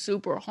super,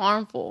 super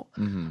harmful.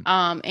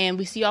 And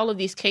we see all of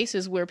these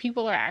cases where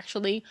people are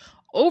actually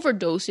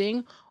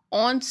overdosing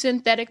on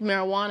synthetic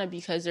marijuana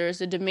because there's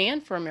a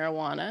demand for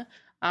marijuana,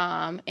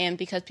 and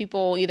because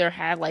people either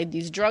have like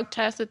these drug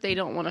tests that they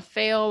don't want to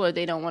fail or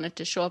they don't want it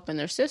to show up in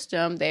their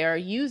system, they are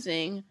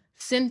using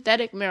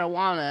synthetic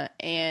marijuana,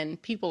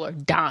 and people are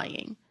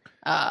dying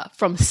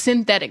from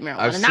synthetic marijuana,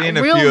 I've not seen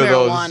a real few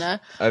marijuana.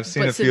 I've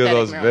seen but a few of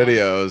those synthetic marijuana.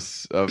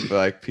 videos of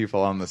like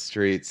people on the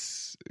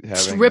streets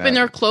having ripping that.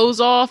 their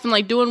clothes off and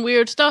like doing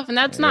weird stuff, and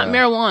that's not Yeah.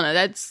 marijuana.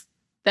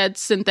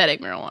 That's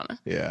synthetic marijuana.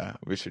 Yeah,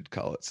 we should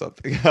call it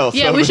something else.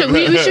 Yeah, we shouldn't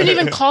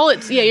even call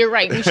it. Yeah, you're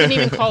right. We shouldn't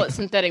even call it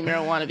synthetic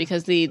marijuana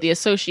because the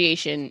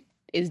association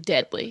is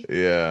deadly.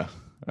 Yeah,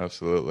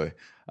 absolutely.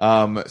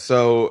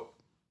 So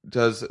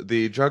does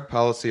the Drug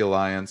Policy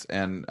Alliance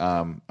and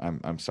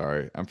I'm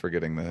sorry, I'm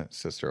forgetting the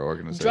sister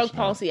organization. Drug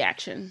Policy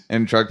Action.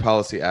 And Drug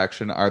Policy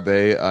Action, are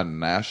they a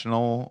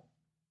national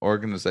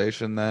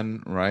organization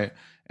then, right?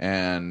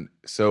 And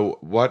so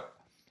what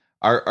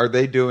are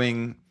they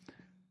doing?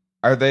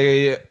 Are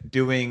they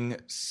doing?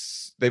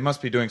 They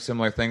must be doing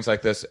similar things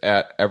like this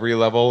at every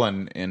level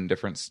and in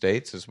different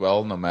states as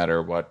well, no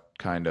matter what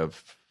kind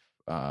of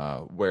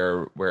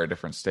where a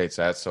different state's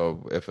at.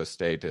 So if a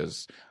state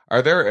is,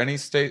 are there any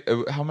state?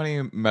 How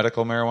many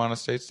medical marijuana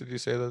states did you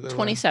say that there were?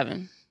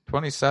 27.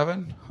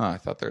 27? Huh, I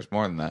thought there's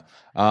more than that.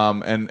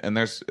 And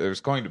there's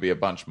going to be a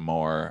bunch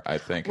more, I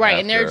think. Right,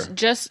 and after. there's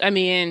just,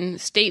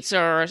 states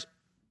are.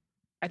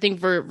 I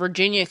think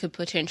Virginia could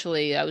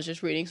potentially. I was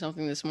just reading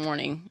something this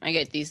morning. I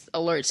get these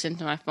alerts sent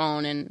to my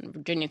phone, and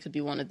Virginia could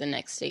be one of the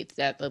next states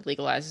that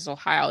legalizes.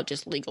 Ohio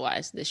just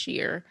legalized this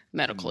year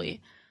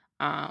medically,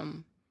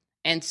 and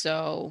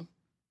so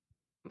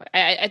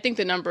I think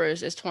the number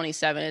is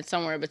 27. It's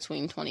somewhere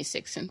between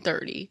 26 and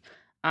 30.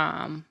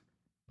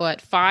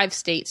 But 5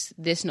 states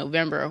this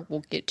November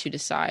will get to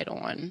decide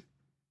on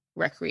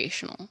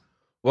recreational.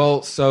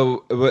 Well,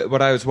 so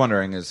what I was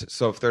wondering is,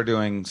 so if they're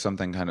doing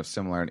something kind of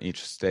similar in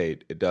each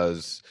state, it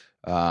does,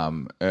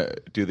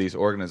 do these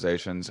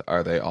organizations,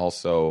 are they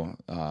also,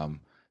 the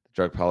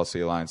Drug Policy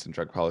Alliance and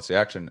Drug Policy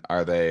Action,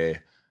 are they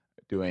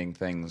doing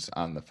things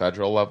on the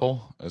federal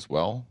level as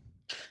well?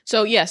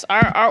 So yes,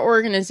 our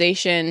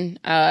organization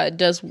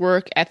does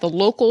work at the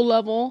local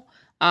level.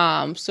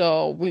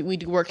 So we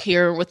do work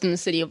here within the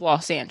city of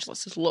Los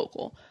Angeles. It's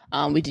local.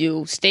 We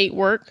do state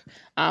work,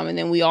 and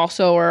then we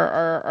also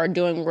are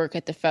doing work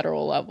at the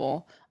federal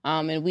level.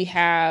 And we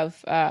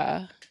have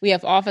We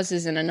have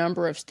offices in a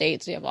number of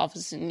states. We have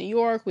offices in New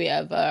York. We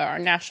have our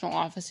national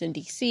office in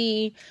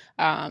D.C.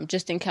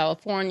 Just in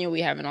California,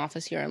 we have an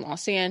office here in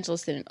Los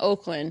Angeles and in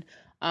Oakland.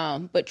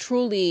 But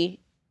truly,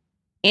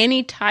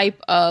 any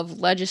type of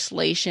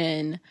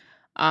legislation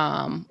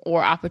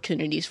or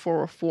opportunities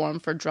for reform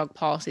for drug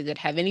policy that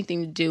have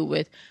anything to do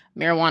with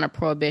marijuana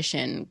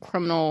prohibition,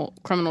 criminal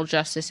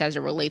justice as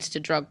it relates to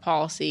drug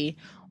policy,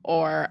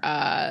 or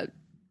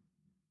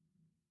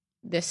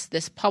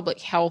this public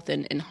health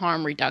and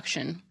harm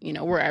reduction,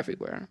 we're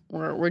everywhere.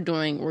 We're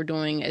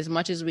doing as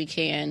much as we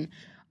can,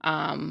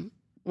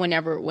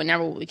 whenever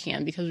we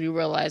can, because we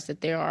realize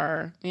that there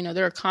are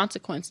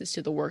consequences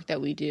to the work that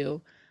we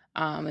do.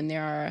 And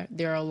there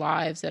are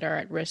lives that are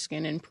at risk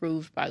and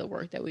improved by the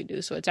work that we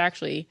do. So it's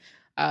actually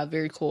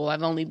very cool.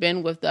 I've only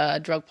been with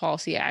Drug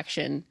Policy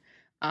Action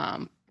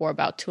for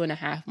about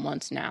 2.5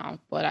 months now,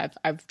 but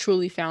I've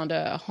truly found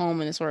a home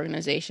in this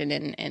organization,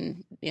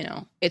 and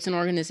it's an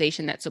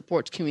organization that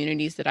supports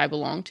communities that I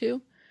belong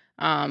to,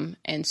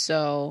 and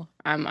so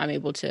I'm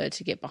able to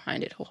get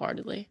behind it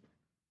wholeheartedly.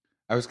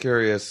 I was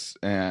curious,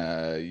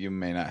 you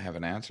may not have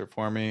an answer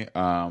for me,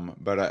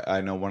 but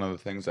I know one of the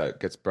things that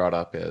gets brought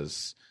up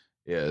is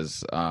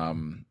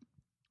and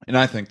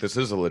I think this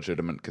is a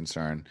legitimate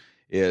concern,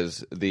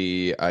 is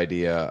the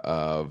idea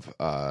of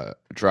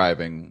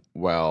driving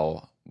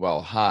while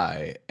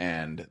high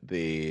and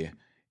the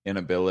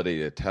inability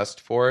to test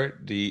for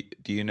it. Do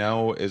you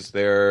know,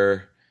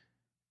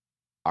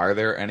 are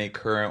there any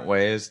current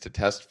ways to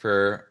test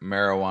for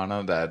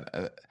marijuana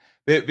that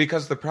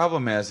because the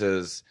problem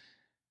is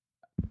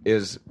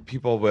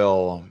people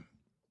will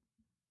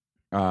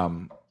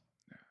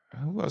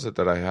who was it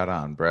that I had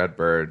on? Brad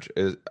Burge,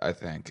 I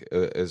think,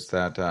 is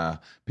that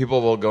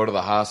people will go to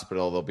the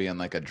hospital, they'll be in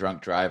like a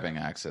drunk driving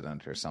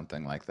accident or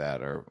something like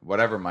that, or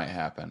whatever might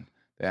happen.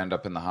 They end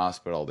up in the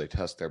hospital, they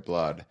test their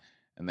blood,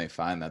 and they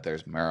find that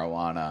there's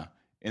marijuana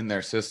in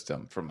their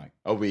system from like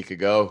a week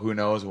ago, who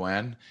knows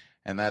when.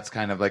 And that's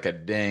kind of like a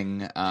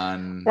ding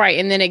on... Right,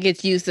 and then it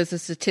gets used as a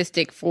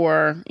statistic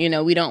for,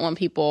 we don't want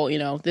people,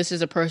 this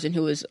is a person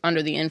who was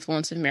under the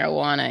influence of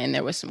marijuana and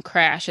there was some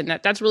crash, and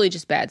that's really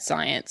just bad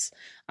science.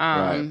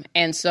 Right.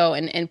 And so,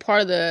 and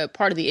part of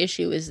the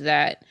issue is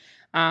that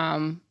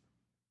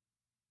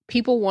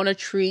people want to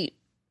treat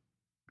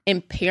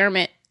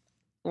impairment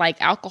like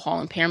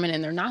alcohol impairment,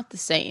 and they're not the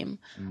same.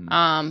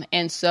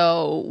 And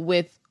so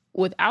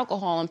with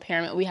alcohol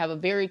impairment, we have a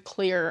very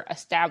clear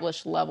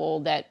established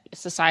level that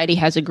society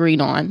has agreed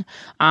on.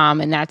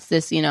 And that's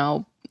this,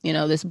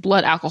 this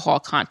blood alcohol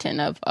content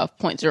of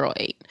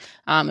 0.08.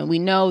 And we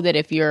know that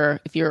if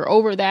you're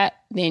over that,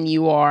 then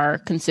you are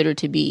considered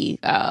to be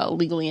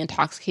legally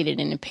intoxicated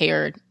and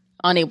impaired,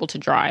 unable to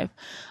drive.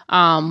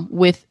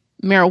 With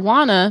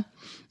marijuana,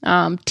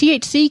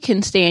 THC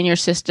can stay in your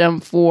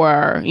system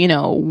for,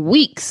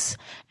 weeks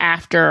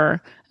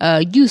after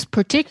use,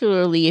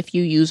 particularly if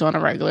you use on a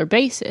regular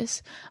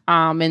basis.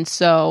 And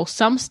so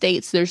some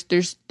states,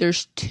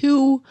 there's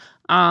two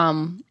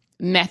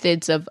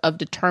methods of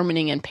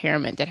determining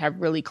impairment that have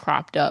really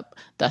cropped up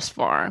thus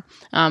far.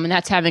 And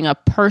that's having a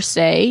per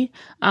se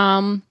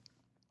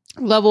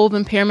level of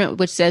impairment,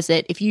 which says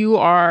that if you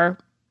are,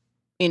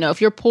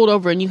 if you're pulled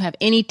over and you have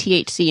any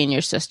THC in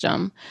your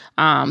system,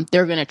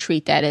 they're going to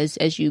treat that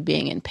as you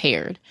being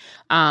impaired.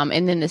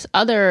 And then this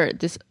other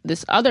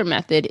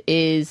method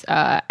is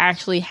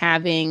actually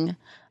having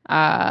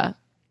a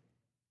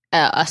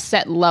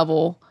set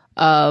level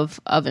of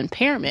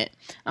impairment.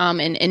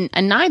 And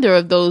neither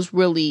of those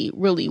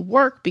really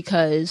work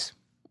because,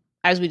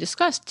 as we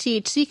discussed,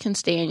 THC can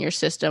stay in your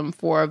system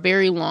for a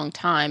very long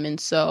time. And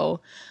so,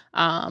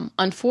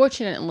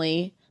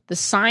 unfortunately, the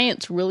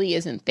science really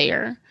isn't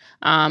there.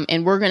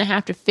 And we're going to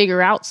have to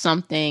figure out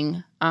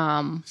something,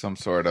 some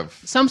sort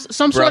of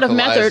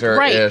method,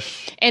 right?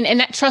 And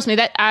that, trust me,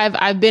 that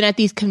I've been at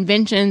these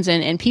conventions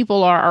and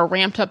people are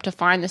ramped up to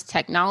find this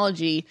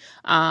technology.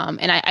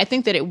 And I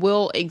think that it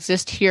will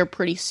exist here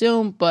pretty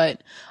soon,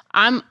 but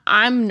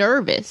I'm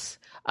nervous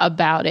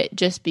about it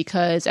just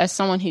because, as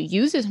someone who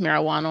uses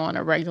marijuana on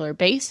a regular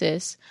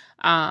basis,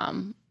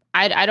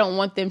 I don't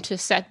want them to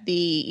set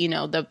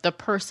the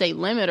per se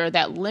limit or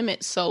that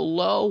limit so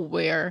low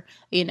where,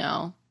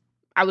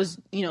 I was,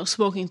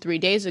 smoking 3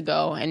 days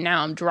ago and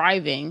now I'm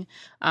driving,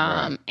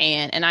 right.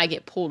 and I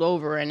get pulled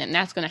over and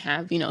that's going to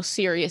have,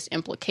 serious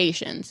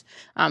implications.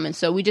 And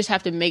so we just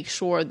have to make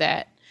sure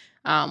that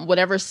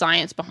whatever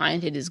science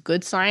behind it is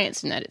good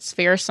science and that it's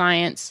fair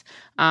science.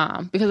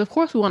 Because of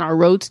course we want our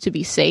roads to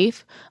be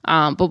safe,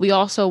 but we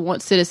also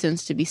want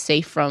citizens to be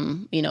safe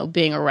from,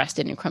 being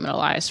arrested and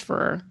criminalized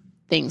for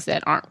things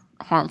that aren't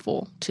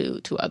harmful to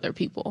other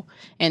people.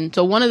 And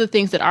so one of the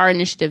things that our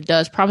initiative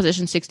does,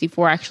 Proposition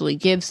 64 actually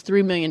gives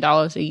 $3 million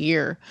a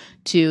year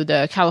to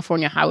the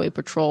California Highway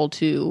Patrol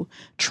to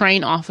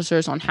train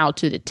officers on how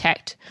to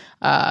detect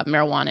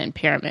marijuana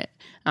impairment.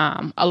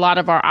 A lot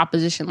of our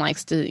opposition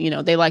likes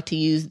to, they like to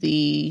use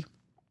the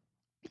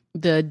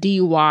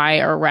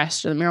DUI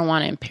arrest or the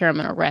marijuana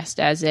impairment arrest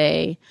as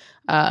a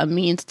a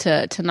means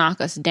to knock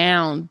us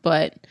down.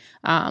 But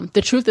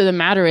the truth of the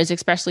matter is,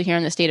 especially here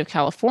in the state of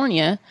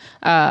California,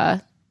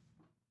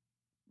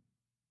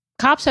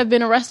 cops have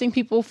been arresting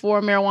people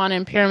for marijuana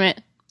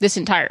impairment this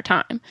entire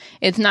time.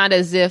 It's not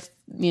as if,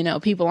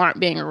 people aren't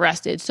being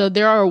arrested. So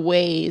there are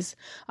ways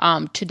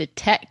to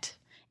detect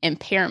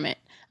impairment.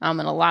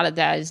 And a lot of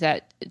that is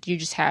that you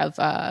just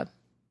have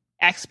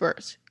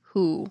experts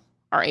who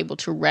are able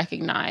to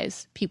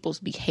recognize people's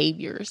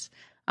behaviors.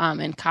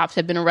 And cops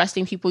have been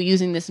arresting people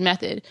using this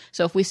method.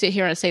 So if we sit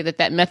here and say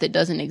that method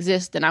doesn't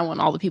exist, then I want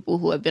all the people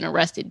who have been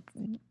arrested,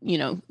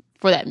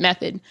 for that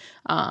method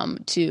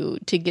to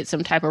get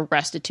some type of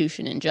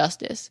restitution and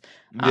justice.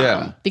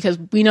 Because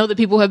we know that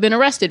people have been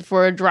arrested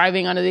for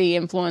driving under the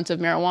influence of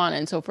marijuana.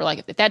 And so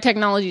if that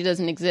technology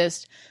doesn't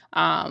exist,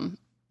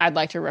 I'd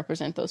like to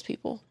represent those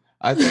people.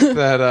 I think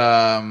that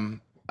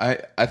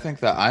I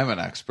think that I'm an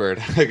expert,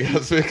 I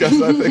guess,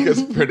 because I think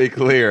it's pretty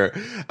clear.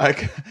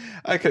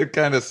 I could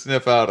kind of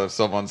sniff out if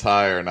someone's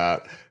high or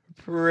not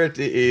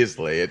pretty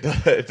easily. It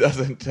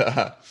doesn't.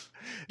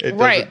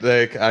 Right.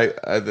 They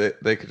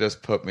could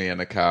just put me in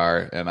a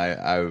car and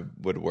I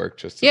would work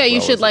just as well.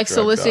 You should as a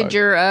solicit dog.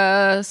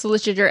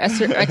 your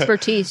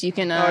expertise. You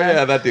can. Oh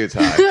yeah, that dude's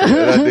high.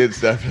 That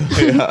dude's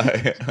definitely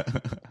high.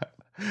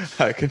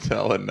 I can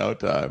tell in no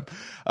time.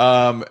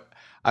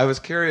 I was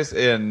curious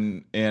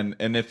and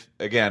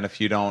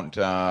if you don't,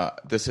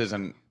 this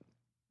isn't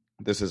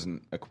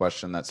a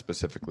question that's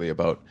specifically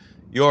about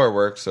your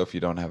work. So if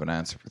you don't have an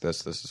answer for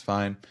this is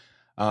fine.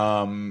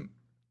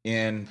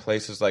 In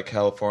places like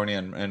California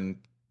and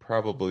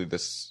probably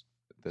this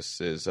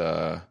is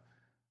a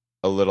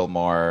little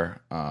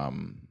more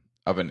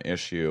of an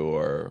issue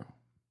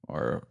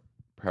or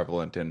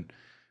prevalent in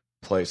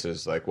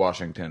places like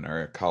Washington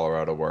or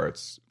Colorado where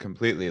it's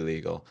completely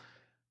legal.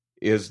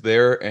 Is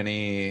there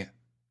any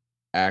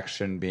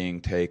action being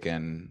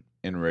taken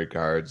in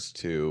regards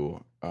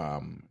to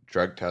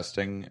drug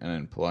testing and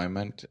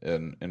employment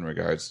in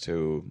regards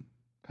to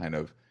kind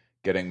of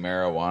getting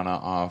marijuana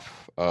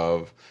off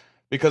of,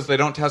 because they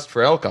don't test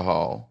for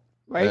alcohol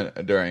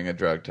during a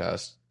drug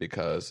test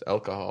because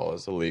alcohol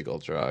is a legal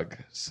drug.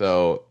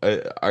 So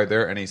are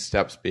there any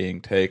steps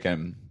being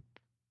taken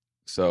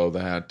so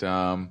that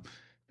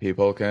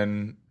people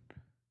can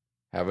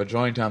have a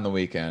joint on the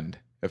weekend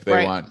if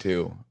they want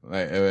to,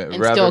 and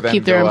rather still than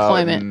keep their go out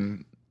employment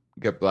and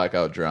get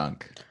blackout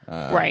drunk?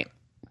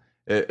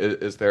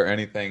 Is there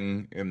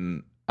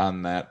anything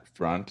on that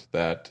front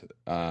that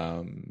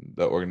the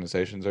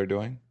organizations are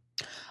doing?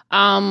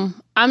 I'm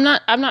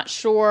not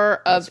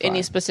sure of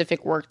any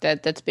specific work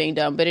that's being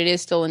done, but it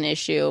is still an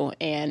issue.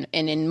 And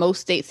in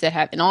most states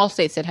in all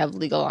states that have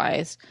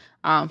legalized,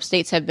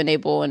 states have been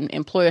able and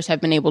employers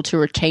have been able to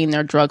retain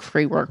their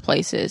drug-free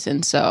workplaces.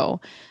 And so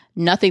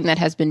nothing that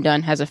has been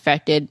done has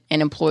affected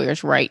an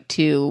employer's right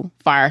to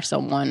fire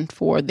someone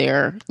for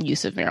their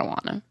use of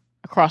marijuana.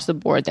 Across the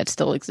board, that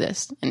still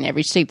exists in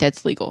every state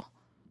that's legal.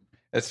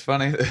 It's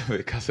funny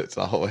because it's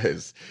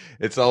always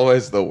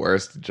the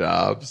worst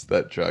jobs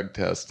that drug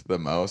test the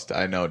most.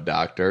 I know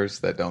doctors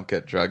that don't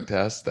get drug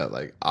tests that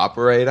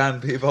operate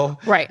on people,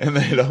 and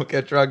they don't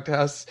get drug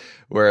tests.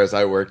 Whereas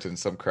I worked in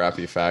some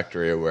crappy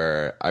factory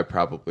where I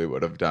probably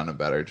would have done a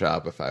better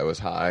job if I was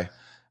high,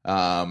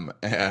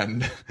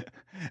 and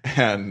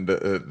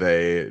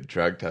they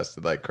drug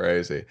tested like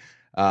crazy.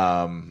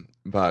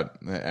 But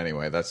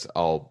anyway, that's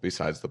all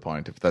besides the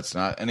point. If that's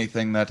not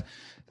anything that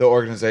the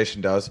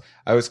organization does,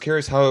 I was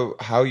curious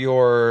how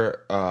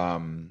your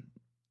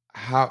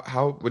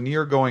how when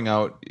you're going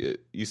out,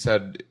 you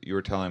said you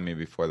were telling me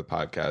before the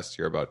podcast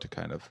you're about to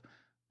kind of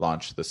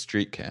launch the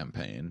street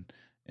campaign,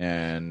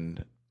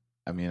 and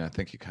I mean I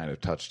think you kind of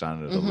touched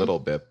on it a little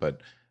bit, but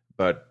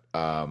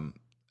how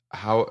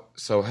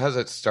has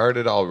it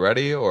started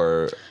already,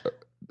 or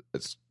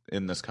it's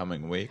in this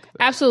coming week?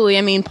 Absolutely.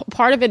 I mean,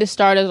 part of it has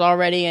started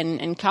already,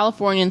 and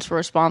Californians for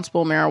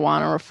Responsible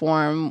Marijuana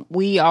Reform,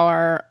 we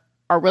are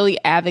really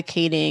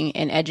advocating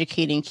and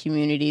educating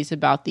communities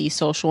about the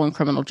social and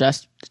criminal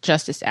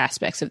justice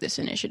aspects of this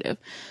initiative.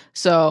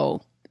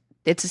 So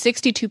it's a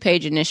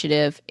 62-page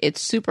initiative.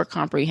 It's super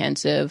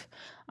comprehensive,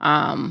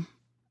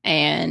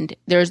 and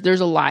there's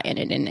a lot in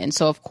it. And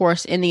so, of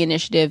course, in the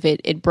initiative,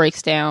 it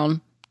breaks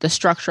down the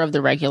structure of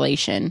the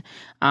regulation,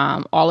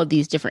 all of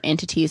these different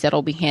entities that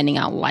will be handing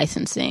out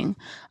licensing.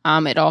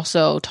 It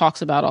also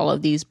talks about all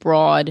of these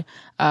broad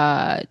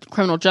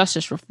criminal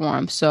justice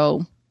reforms.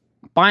 So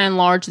by and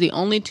large, the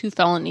only 2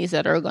 felonies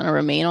that are going to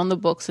remain on the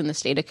books in the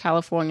state of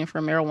California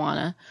for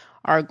marijuana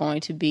are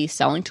going to be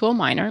selling to a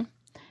minor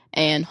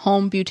and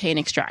home butane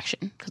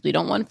extraction, because we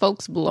don't want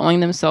folks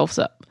blowing themselves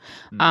up.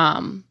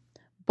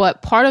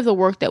 But part of the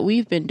work that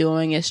we've been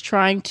doing is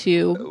trying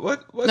to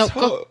what's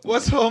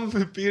home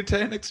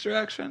butane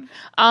extraction?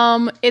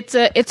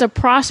 It's a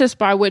process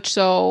by which,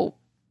 so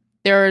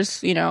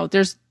there's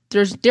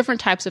there's different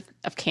types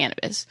of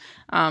cannabis.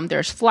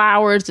 There's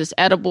flowers, there's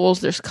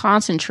edibles, there's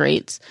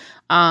concentrates.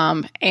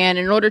 And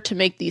in order to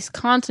make these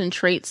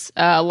concentrates,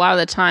 a lot of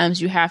the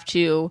times you have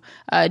to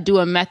do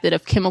a method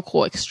of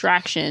chemical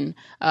extraction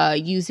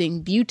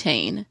using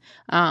butane.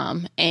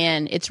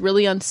 And it's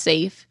really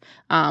unsafe.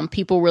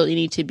 People really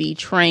need to be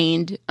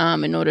trained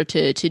in order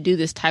to do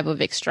this type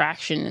of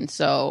extraction. And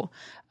so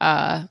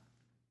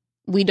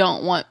we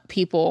don't want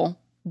people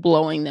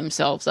blowing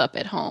themselves up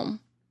at home.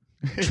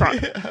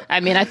 I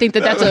mean, I think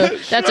that's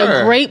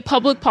a great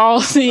public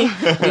policy.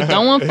 We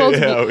don't want folks.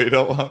 We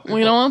don't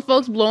want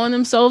folks blowing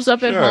themselves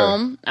up at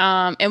home.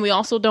 And we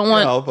also don't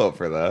want. I'll vote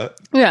for that.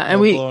 Yeah, and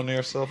we blowing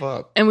yourself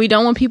up. And we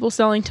don't want people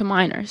selling to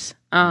minors.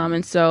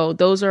 And so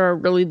those are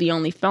really the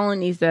only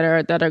felonies that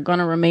are going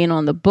to remain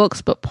on the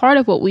books. But part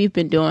of what we've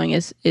been doing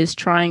is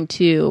trying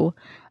to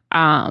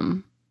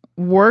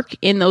work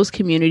in those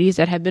communities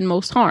that have been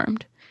most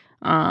harmed.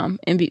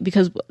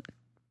 Because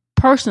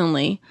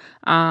personally,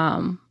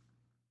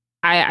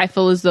 I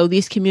feel as though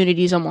these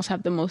communities almost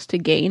have the most to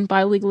gain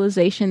by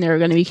legalization. There are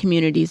going to be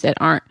communities that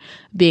aren't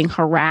being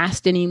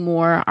harassed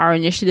anymore. Our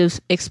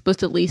initiative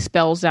explicitly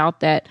spells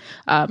out that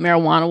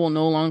marijuana will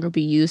no longer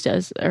be used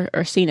as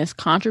or seen as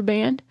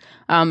contraband.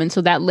 And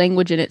so that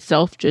language in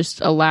itself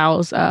just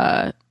allows,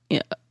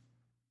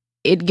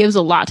 it gives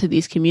a lot to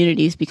these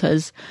communities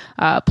because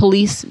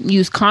police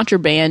use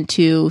contraband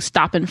to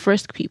stop and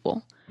frisk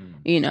people.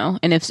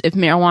 And if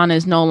marijuana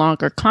is no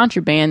longer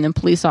contraband, then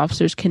police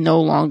officers can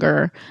no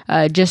longer,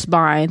 just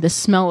by the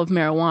smell of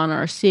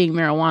marijuana or seeing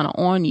marijuana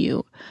on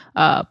you,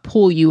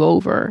 pull you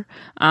over,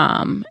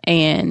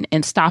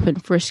 and stop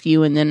and frisk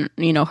you and then,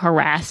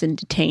 harass and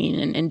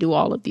detain and do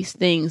all of these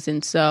things.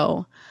 And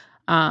so,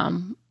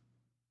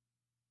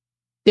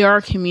 there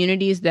are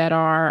communities that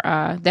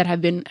are that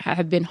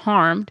have been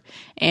harmed,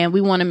 and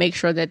we want to make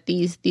sure that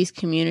these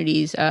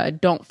communities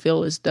don't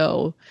feel as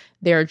though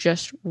they're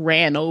just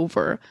ran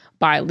over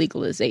by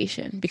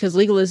legalization, because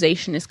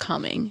legalization is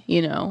coming.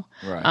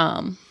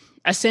 Right.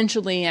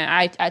 Essentially,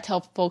 and I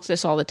tell folks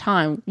this all the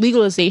time: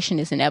 legalization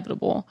is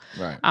inevitable.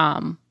 Right.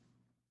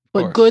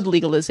 But good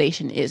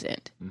legalization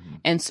isn't. Mm-hmm.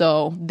 And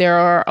so there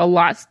are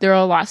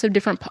lots of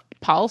different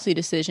policy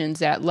decisions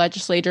that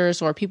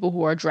legislators or people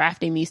who are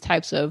drafting these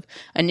types of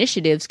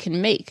initiatives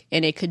can make.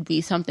 And it could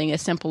be something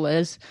as simple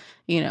as,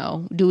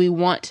 do we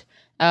want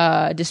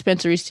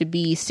dispensaries to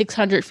be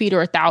 600 feet or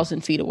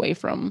 1,000 feet away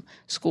from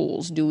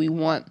schools? Do we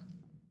want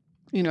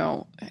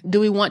what do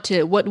we want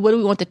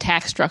the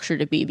tax structure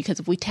to be? Because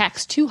if we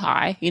tax too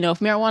high, if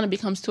marijuana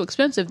becomes too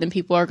expensive, then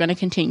people are going to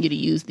continue to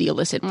use the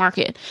illicit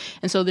market.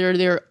 And so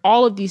there are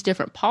all of these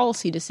different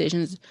policy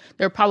decisions.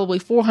 There are probably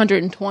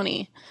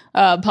 420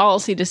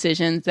 policy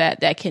decisions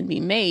that can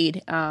be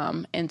made.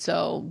 And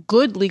so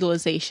good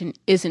legalization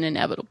isn't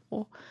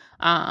inevitable.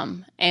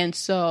 And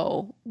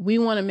so we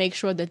want to make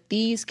sure that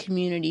these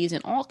communities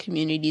and all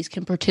communities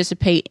can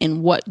participate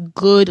in what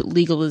good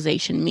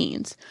legalization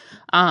means.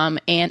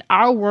 And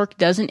our work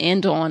doesn't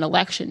end on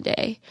election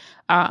day.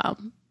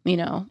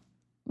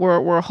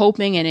 We're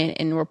hoping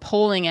and we're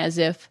polling as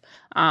if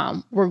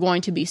we're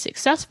going to be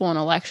successful on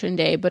election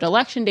day, but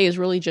election day is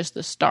really just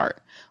the start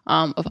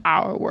of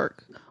our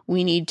work.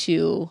 We need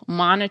to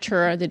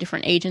monitor the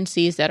different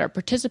agencies that are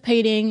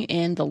participating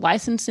in the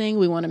licensing.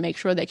 We want to make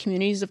sure that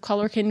communities of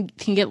color can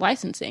get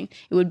licensing.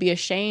 It would be a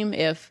shame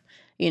if,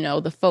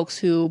 the folks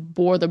who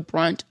bore the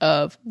brunt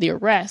of the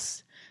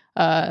arrests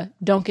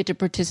don't get to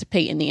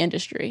participate in the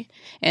industry.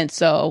 And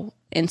so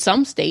in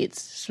some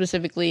states,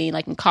 specifically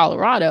like in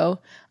Colorado,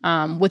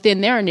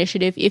 within their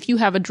initiative, if you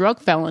have a drug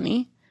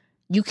felony,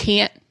 you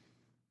can't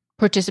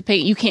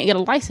participate, you can't get a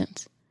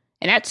license.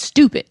 And that's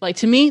stupid. Like,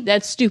 to me,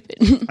 that's stupid.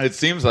 It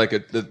seems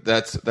like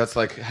that's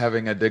like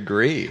having a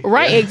degree.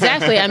 Right,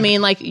 exactly. I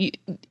mean,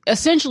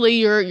 essentially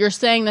you're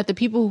saying that the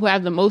people who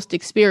have the most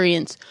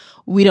experience,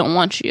 we don't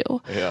want you.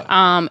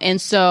 Yeah. And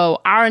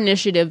so our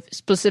initiative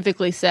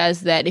specifically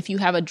says that if you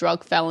have a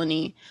drug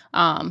felony,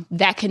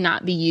 that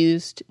cannot be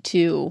used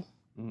to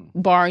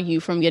bar you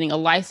from getting a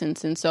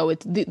license. And so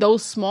it's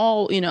those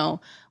small,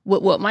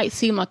 what might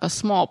seem like a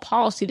small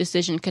policy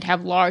decision could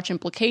have large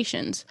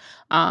implications.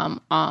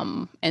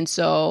 And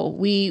so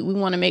we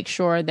want to make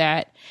sure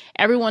that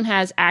everyone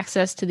has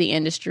access to the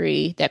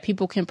industry, that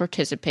people can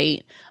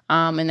participate,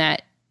 and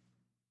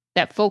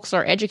that folks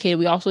are educated.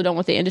 We also don't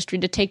want the industry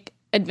to take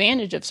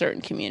advantage of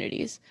certain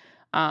communities.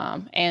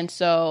 And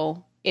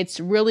so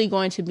it's really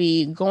going to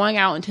be going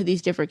out into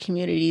these different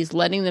communities,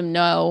 letting them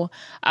know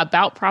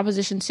about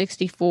Proposition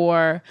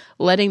 64,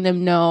 letting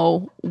them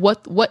know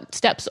what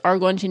steps are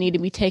going to need to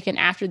be taken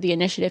after the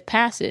initiative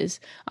passes.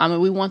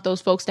 And we want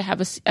those folks to have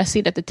a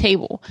seat at the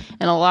table.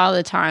 And a lot of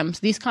the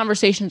times, these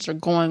conversations are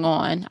going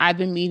on. I've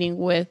been meeting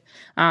with,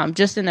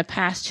 just in the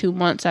past 2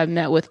 months, I've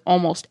met with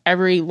almost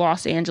every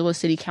Los Angeles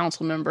City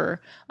Council member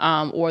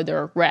or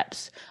their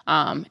reps.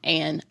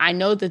 And I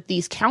know that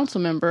these council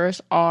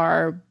members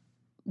are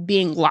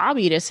being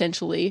lobbied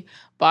essentially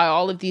by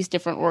all of these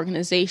different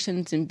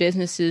organizations and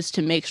businesses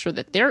to make sure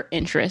that their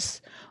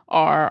interests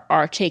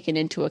are taken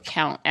into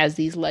account as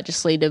these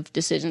legislative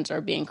decisions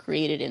are being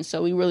created. And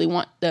so we really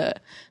want the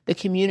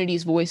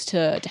community's voice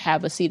to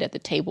have a seat at the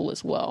table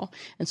as well.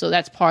 And so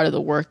that's part of the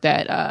work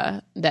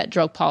that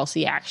Drug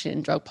Policy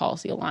Action, Drug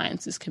Policy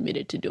Alliance is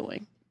committed to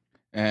doing.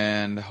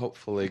 And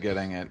hopefully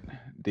getting it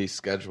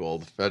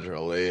descheduled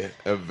federally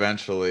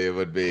eventually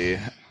would be,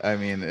 I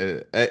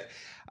mean,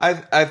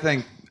 I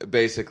think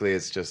basically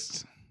it's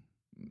just,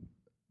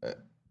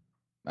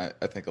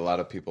 I think a lot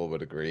of people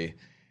would agree,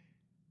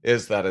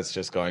 is that it's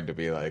just going to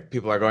be like,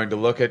 people are going to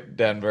look at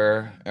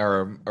Denver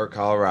or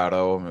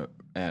Colorado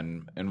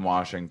and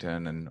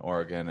Washington and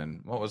Oregon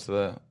and what was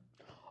the?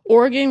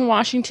 Oregon,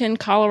 Washington,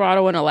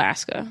 Colorado, and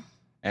Alaska.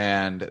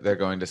 And they're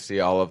going to see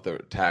all of the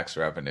tax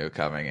revenue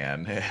coming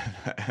in.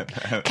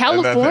 California.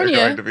 And then they're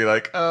going to be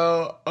like,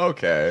 oh,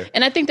 okay.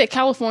 And I think that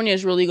California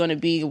is really going to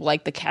be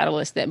like the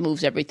catalyst that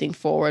moves everything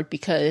forward,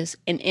 because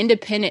an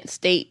independent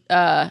state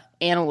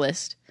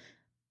analyst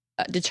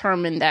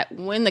determined that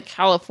when the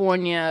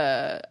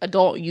California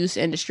adult use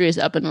industry is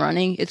up and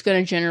running, it's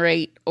going to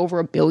generate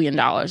over $1 billion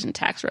in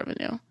tax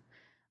revenue.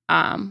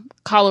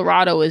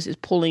 Colorado is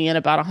pulling in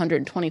about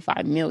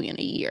 $125 million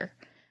a year.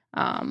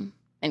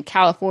 And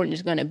California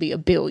is going to be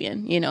 $1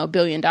 billion.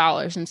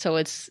 And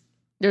so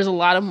there's a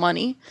lot of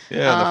money.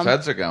 Yeah, the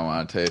feds are going to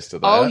want a taste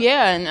of that. Oh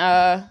yeah,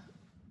 and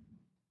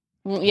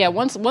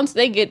once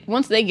they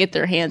get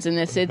their hands in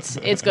this,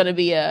 it's going to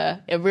be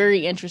a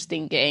very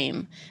interesting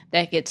game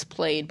that gets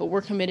played. But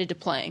we're committed to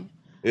playing.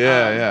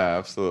 Yeah,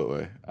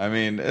 absolutely. I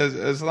mean,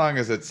 as long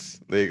as it's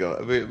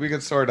legal, we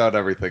can sort out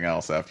everything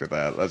else after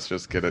that. Let's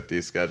just get it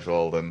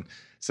descheduled, and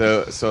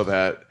so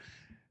that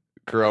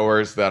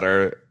growers that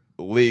are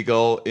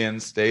legal in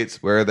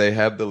states where they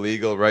have the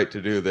legal right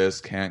to do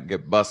this can't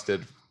get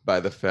busted by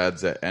the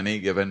feds at any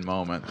given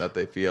moment that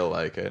they feel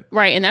like it.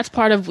 Right, and that's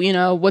part of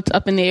what's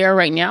up in the air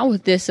right now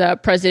with this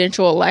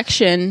presidential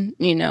election.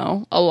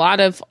 A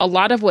lot of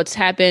what's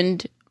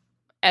happened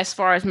as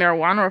far as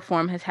marijuana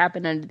reform has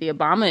happened under the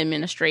Obama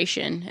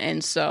administration,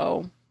 and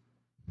so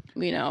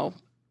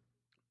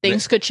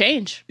things could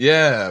change.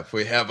 Yeah, if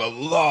we have a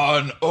Law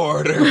and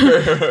Order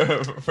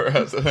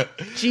president.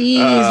 Jeez,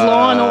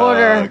 Law and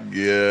Order.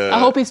 Yeah. I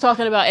hope he's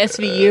talking about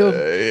SVU.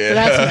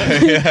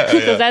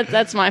 Because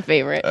that's my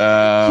favorite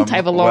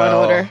type of Law and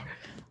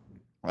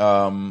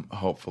Order.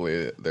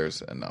 Hopefully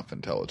there's enough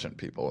intelligent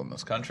people in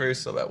this country,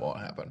 so that won't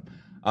happen.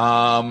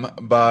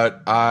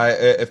 But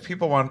if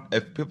people want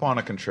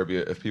to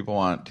contribute, if people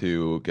want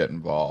to get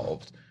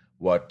involved,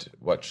 what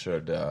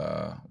should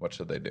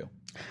they do?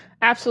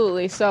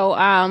 Absolutely. So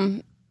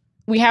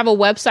we have a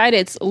website.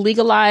 It's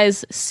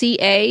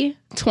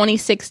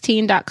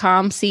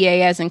legalizeca2016.com,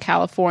 CA as in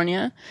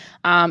California.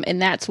 And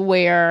that's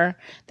where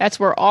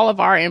all of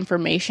our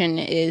information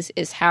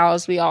is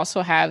housed. We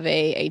also have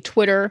a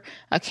Twitter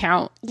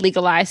account,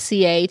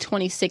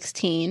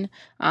 legalizeca2016.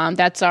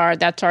 That's our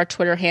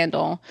Twitter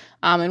handle.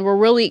 And we're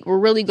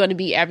really going to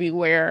be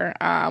everywhere.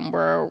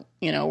 We're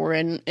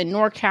in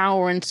NorCal,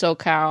 we're in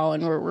SoCal,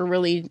 and we're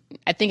really,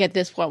 I think at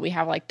this point we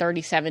have like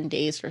 37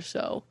 days or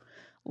so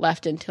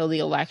left until the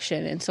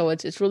election. And so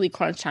it's really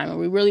crunch time, and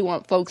we really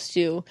want folks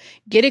to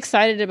get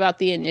excited about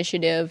the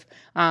initiative.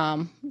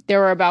 There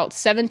were about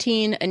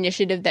 17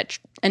 initiatives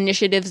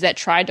that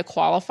tried to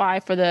qualify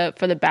for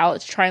the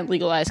ballot to try and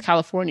legalize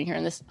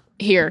California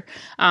here.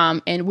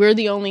 And we're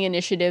the only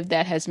initiative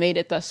that has made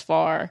it thus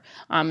far.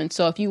 And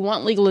so if you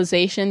want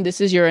legalization,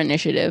 this is your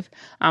initiative.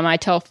 I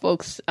tell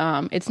folks,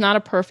 it's not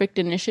a perfect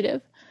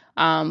initiative,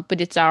 but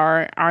it's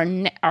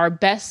our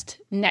best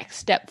next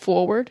step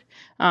forward.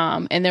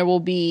 And there will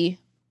be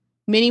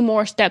many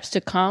more steps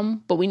to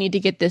come, but we need to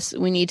get this,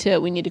 we need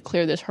to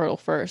clear this hurdle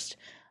first.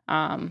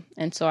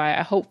 And so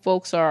I hope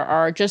folks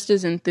are just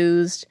as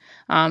enthused,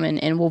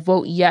 and will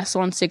vote yes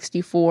on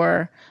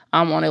 64,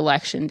 on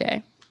election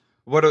day.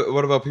 What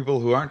about people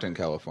who aren't in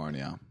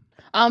California?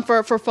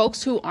 For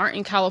folks who aren't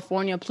in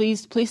California,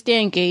 please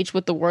stay engaged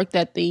with the work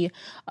that the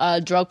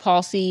Drug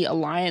Policy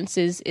Alliance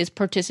is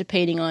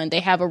participating on. They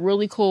have a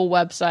really cool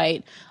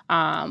website.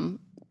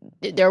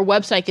 Their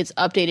website gets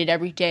updated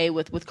every day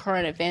with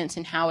current events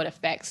and how it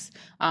affects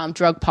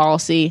drug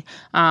policy.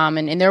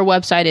 And their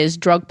website is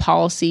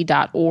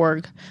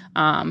drugpolicy.org.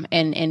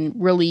 And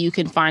really you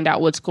can find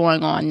out what's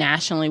going on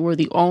nationally. We're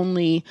the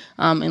only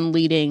and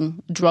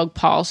leading drug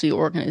policy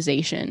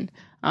organization.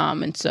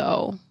 And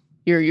so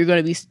you're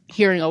going to be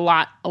hearing a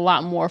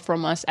lot more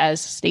from us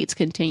as states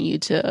continue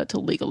to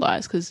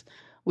legalize, because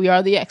we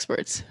are the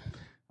experts.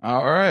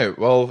 All right.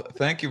 Well,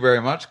 thank you very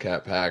much,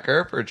 Kat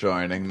Packer, for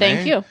joining me.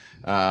 Thank you.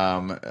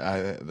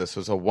 This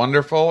was a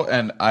wonderful,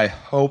 and I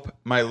hope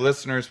my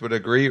listeners would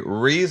agree,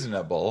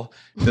 reasonable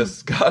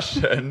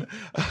discussion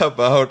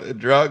about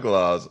drug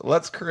laws.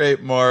 Let's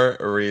create more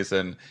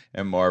reason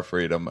and more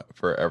freedom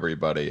for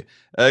everybody.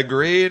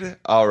 Agreed?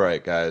 All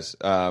right, guys.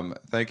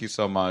 Thank you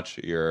so much.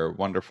 You're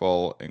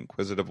wonderful,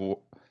 inquisitive,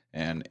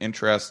 and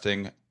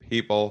interesting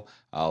people.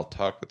 I'll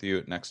talk with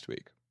you next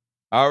week.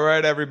 All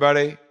right,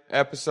 everybody.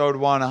 episode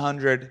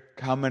 100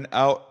 coming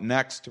out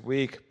next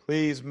week.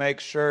 Please make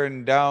sure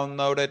and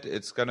download it.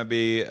 It's going to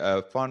be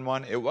a fun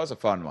one. It was a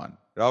fun one.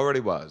 It already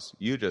was.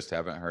 You just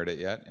haven't heard it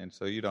yet, and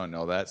so you don't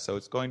know that. So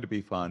it's going to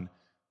be fun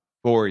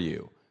for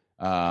you.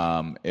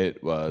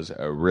 It was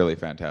a really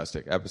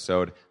fantastic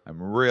episode.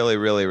 I'm really,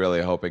 really,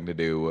 really hoping to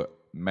do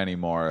many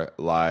more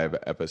live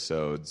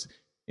episodes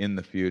in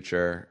the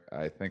future.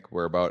 I think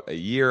we're about a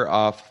year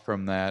off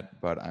from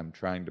that, but I'm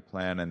trying to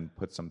plan and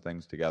put some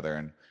things together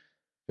and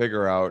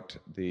figure out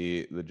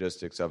the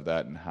logistics of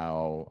that and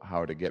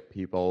how to get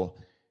people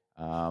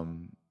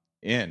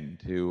in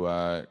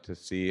to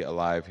see a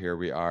live Here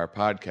We Are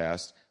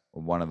podcast.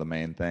 One of the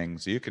main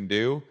things you can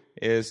do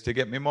is to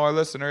get me more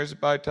listeners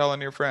by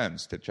telling your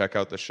friends to check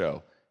out the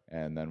show.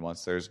 And then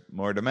once there's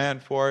more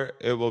demand for it,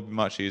 it will be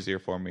much easier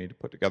for me to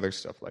put together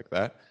stuff like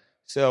that.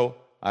 So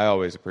I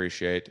always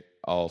appreciate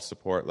all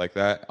support like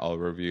that, all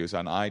reviews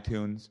on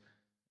iTunes,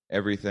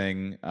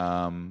 everything,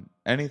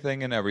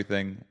 anything and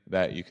everything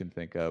that you can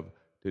think of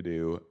to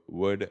do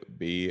would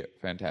be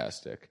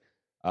fantastic.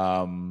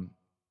 And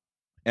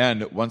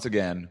once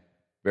again,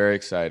 very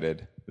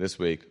excited this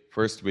week,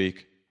 first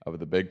week of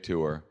the big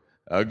tour,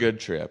 A Good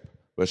Trip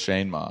with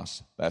Shane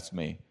Moss. That's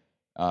me.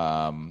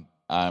 I'm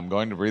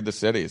going to read the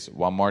cities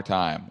one more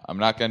time. I'm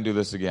not going to do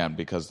this again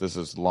because this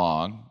is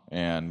long,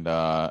 and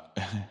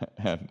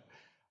and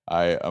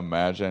I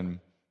imagine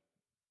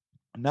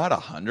not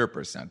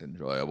 100%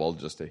 enjoyable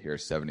just to hear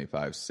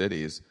 75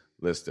 cities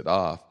listed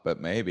off, but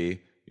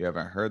maybe you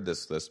haven't heard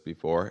this list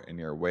before and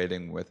you're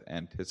waiting with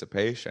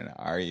anticipation.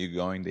 Are you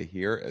going to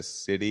hear a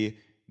city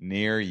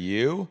near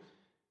you?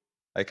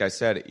 Like I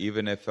said,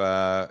 even if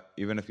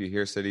you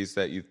hear cities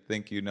that you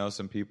think you know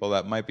some people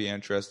that might be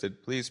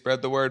interested, please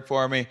spread the word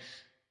for me.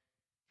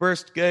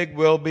 First gig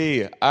will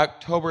be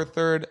October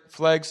 3rd,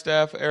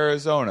 Flagstaff,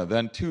 Arizona,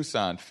 then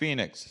Tucson,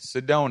 Phoenix,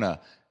 Sedona.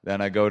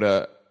 Then I go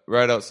to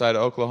right outside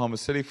Oklahoma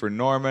City for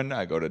Norman.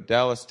 I go to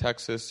Dallas,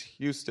 Texas,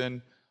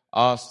 Houston,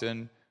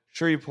 Austin,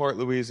 Shreveport,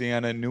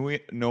 Louisiana, New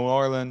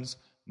Orleans,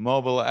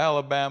 Mobile,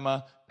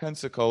 Alabama,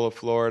 Pensacola,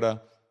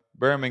 Florida,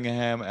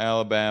 Birmingham,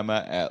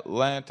 Alabama,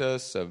 Atlanta,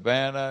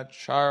 Savannah,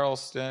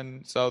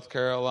 Charleston, South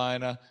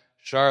Carolina,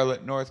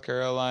 Charlotte, North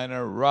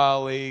Carolina,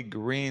 Raleigh,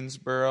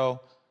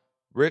 Greensboro,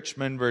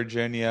 Richmond,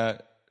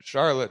 Virginia,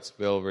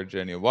 Charlottesville,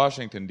 Virginia,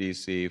 Washington,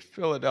 D.C.,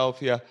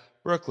 Philadelphia,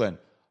 Brooklyn,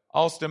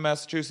 Allston,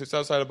 Massachusetts,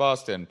 outside of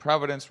Boston,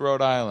 Providence,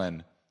 Rhode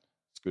Island,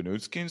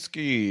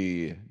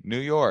 Skunutskinski, New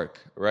York,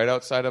 right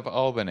outside of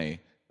Albany.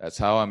 That's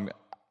how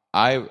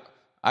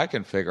I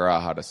can figure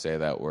out how to say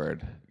that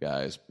word,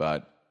 guys,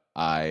 but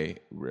I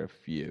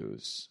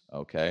refuse,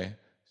 okay?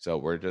 So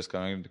we're just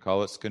going to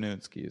call it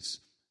Skanutskis.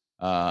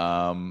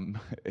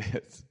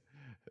 It's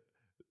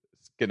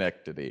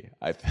Schenectady,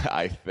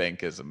 I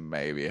think is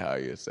maybe how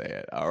you say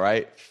it. All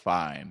right,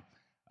 fine.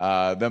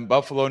 Then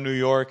Buffalo, New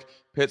York,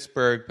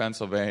 Pittsburgh,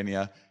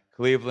 Pennsylvania,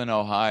 Cleveland,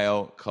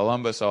 Ohio,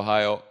 Columbus,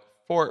 Ohio,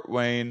 Fort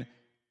Wayne,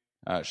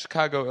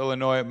 Chicago,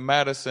 Illinois,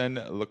 Madison,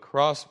 La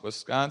Crosse,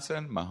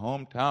 Wisconsin, my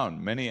hometown,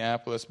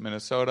 Minneapolis,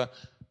 Minnesota,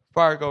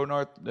 Fargo,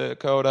 North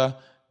Dakota,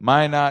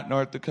 Minot,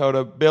 North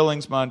Dakota,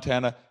 Billings,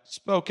 Montana,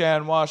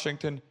 Spokane,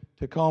 Washington,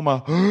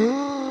 Tacoma,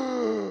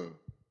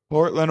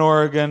 Portland,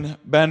 Oregon,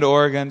 Bend,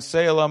 Oregon,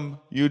 Salem,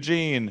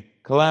 Eugene,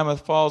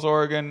 Klamath Falls,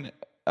 Oregon,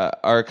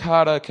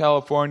 Arcata,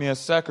 California,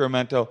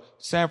 Sacramento,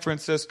 San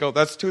Francisco.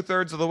 That's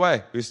 2/3 of the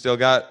way. We still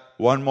got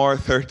one more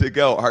third to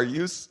go. Are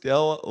you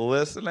still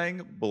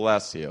listening?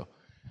 Bless you.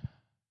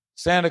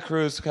 Santa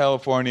Cruz,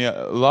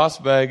 California, Las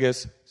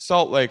Vegas,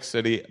 Salt Lake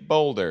City,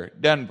 Boulder,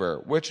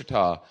 Denver,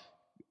 Wichita,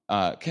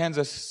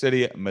 Kansas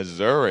City,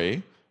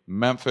 Missouri,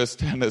 Memphis,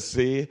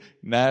 Tennessee,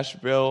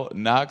 Nashville,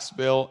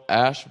 Knoxville,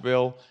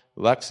 Asheville,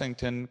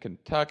 Lexington,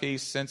 Kentucky,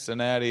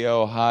 Cincinnati,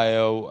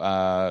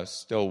 Ohio.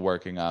 Still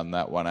working on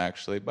that one,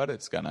 actually, but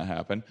it's going to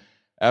happen.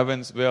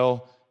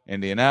 Evansville,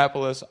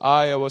 Indianapolis,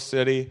 Iowa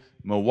City,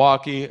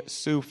 Milwaukee,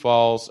 Sioux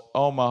Falls,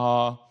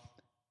 Omaha,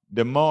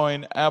 Des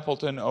Moines,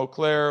 Appleton, Eau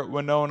Claire,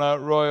 Winona,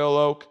 Royal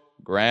Oak,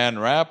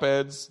 Grand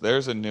Rapids.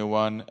 There's a new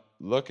one.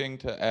 Looking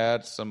to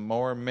add some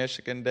more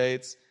Michigan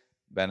dates.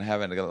 Been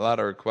having a lot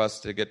of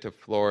requests to get to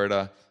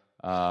Florida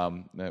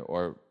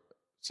or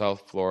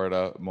South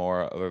Florida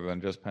more other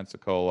than just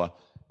Pensacola.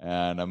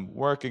 And I'm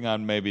working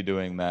on maybe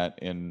doing that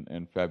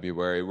in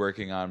February,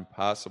 working on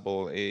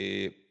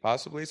possibly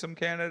some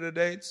Canada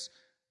dates.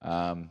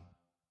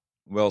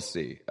 We'll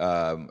see.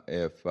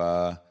 If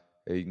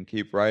you can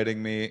keep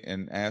writing me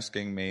and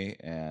asking me,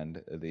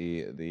 and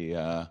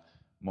the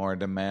more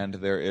demand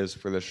there is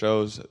for the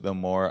shows, the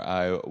more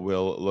I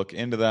will look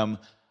into them.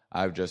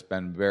 I've just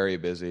been very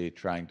busy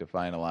trying to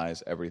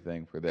finalize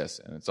everything for this,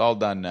 and it's all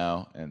done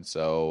now. And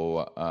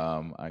so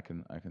I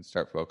can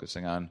start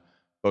focusing on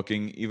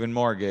booking even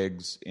more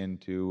gigs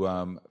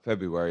into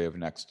February of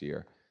next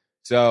year.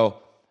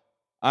 So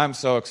I'm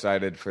so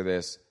excited for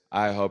this.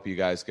 I hope you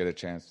guys get a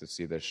chance to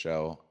see this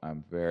show.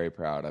 I'm very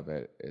proud of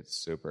it. It's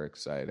super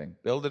exciting.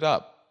 Build it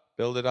up.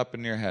 Build it up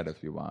in your head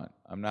if you want.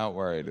 I'm not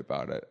worried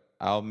about it.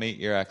 I'll meet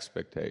your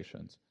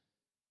expectations.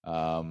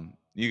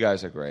 You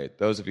guys are great.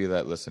 Those of you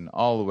that listen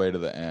all the way to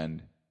the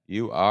end,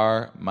 you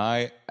are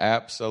my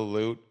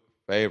absolute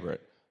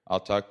favorite. I'll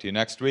talk to you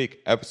next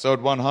week,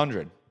 episode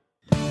 100.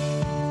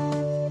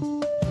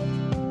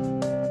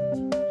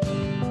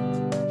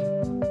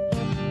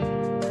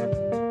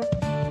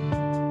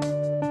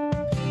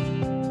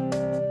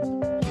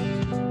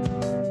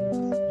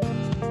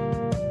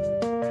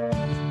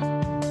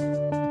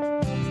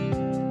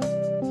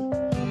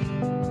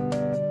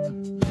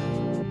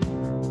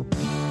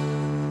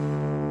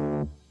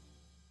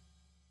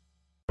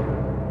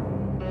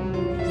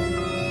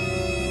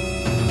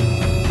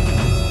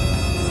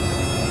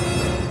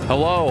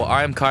 Hello,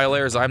 I'm Kyle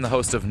Ayers. I'm the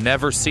host of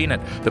Never Seen It,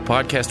 the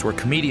podcast where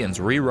comedians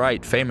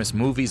rewrite famous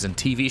movies and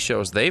TV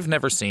shows they've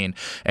never seen,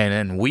 and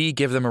then we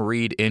give them a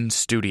read in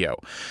studio.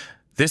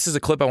 This is a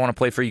clip I want to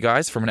play for you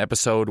guys from an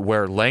episode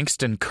where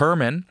Langston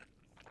Kerman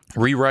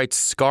rewrites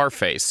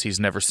Scarface. He's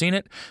never seen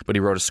it, but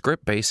he wrote a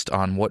script based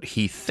on what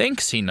he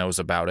thinks he knows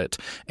about it,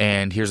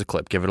 and here's a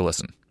clip. Give it a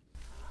listen.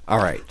 All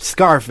right,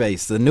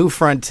 Scarface, The New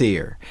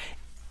Frontier.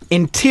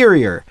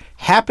 Interior,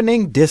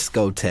 happening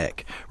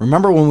discotheque.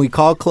 Remember when we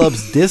called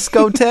clubs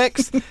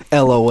discotheques?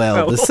 LOL.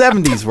 The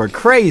 70s were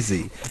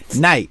crazy.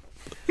 Night.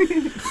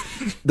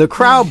 The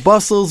crowd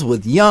bustles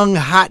with young,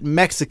 hot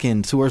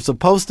Mexicans who are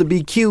supposed to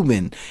be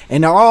Cuban,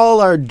 and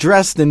all are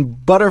dressed in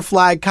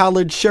butterfly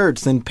collared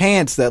shirts and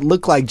pants that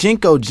look like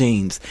Jinko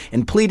jeans,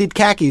 and pleated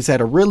khakis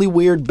had a really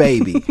weird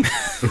baby.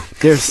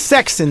 There's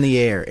sex in the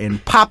air,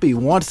 and Poppy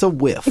wants a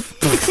whiff.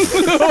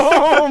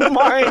 Oh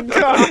my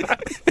God.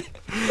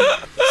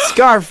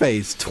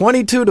 Scarface,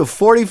 22 to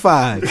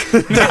 45. Like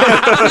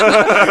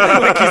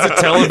he's a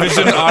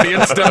television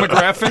audience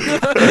demographic.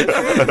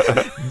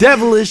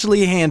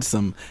 Devilishly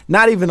handsome,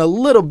 not even a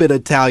little bit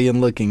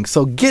Italian looking,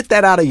 so get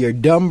that out of your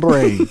dumb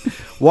brain.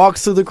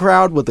 Walks through the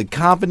crowd with the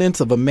confidence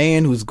of a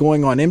man who's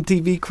going on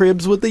MTV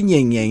Cribs with the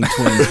Yin Yang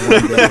Twins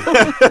one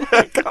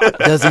day.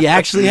 Does he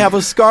actually have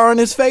a scar on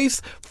his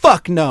face?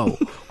 Fuck no.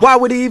 Why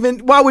would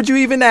you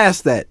even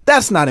ask that?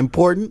 That's not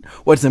important.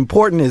 What's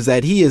important is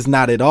that he is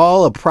not at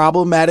all a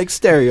problematic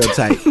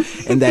stereotype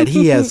and that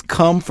he has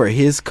come for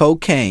his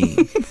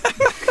cocaine.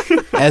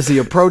 As he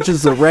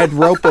approaches the red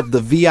rope of the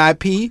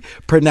VIP,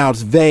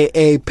 pronounced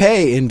VIP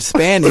in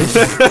Spanish,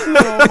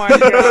 Oh my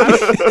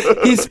God.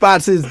 he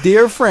spots his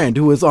dear friend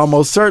who is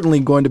almost certainly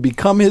going to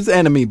become his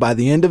enemy by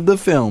the end of the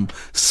film,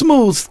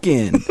 Smooth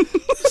Skin.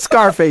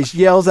 Scarface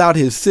yells out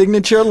his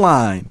signature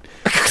line.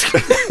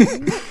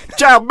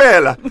 Ciao,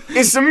 Bella.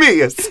 It's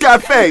me,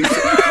 Scarface.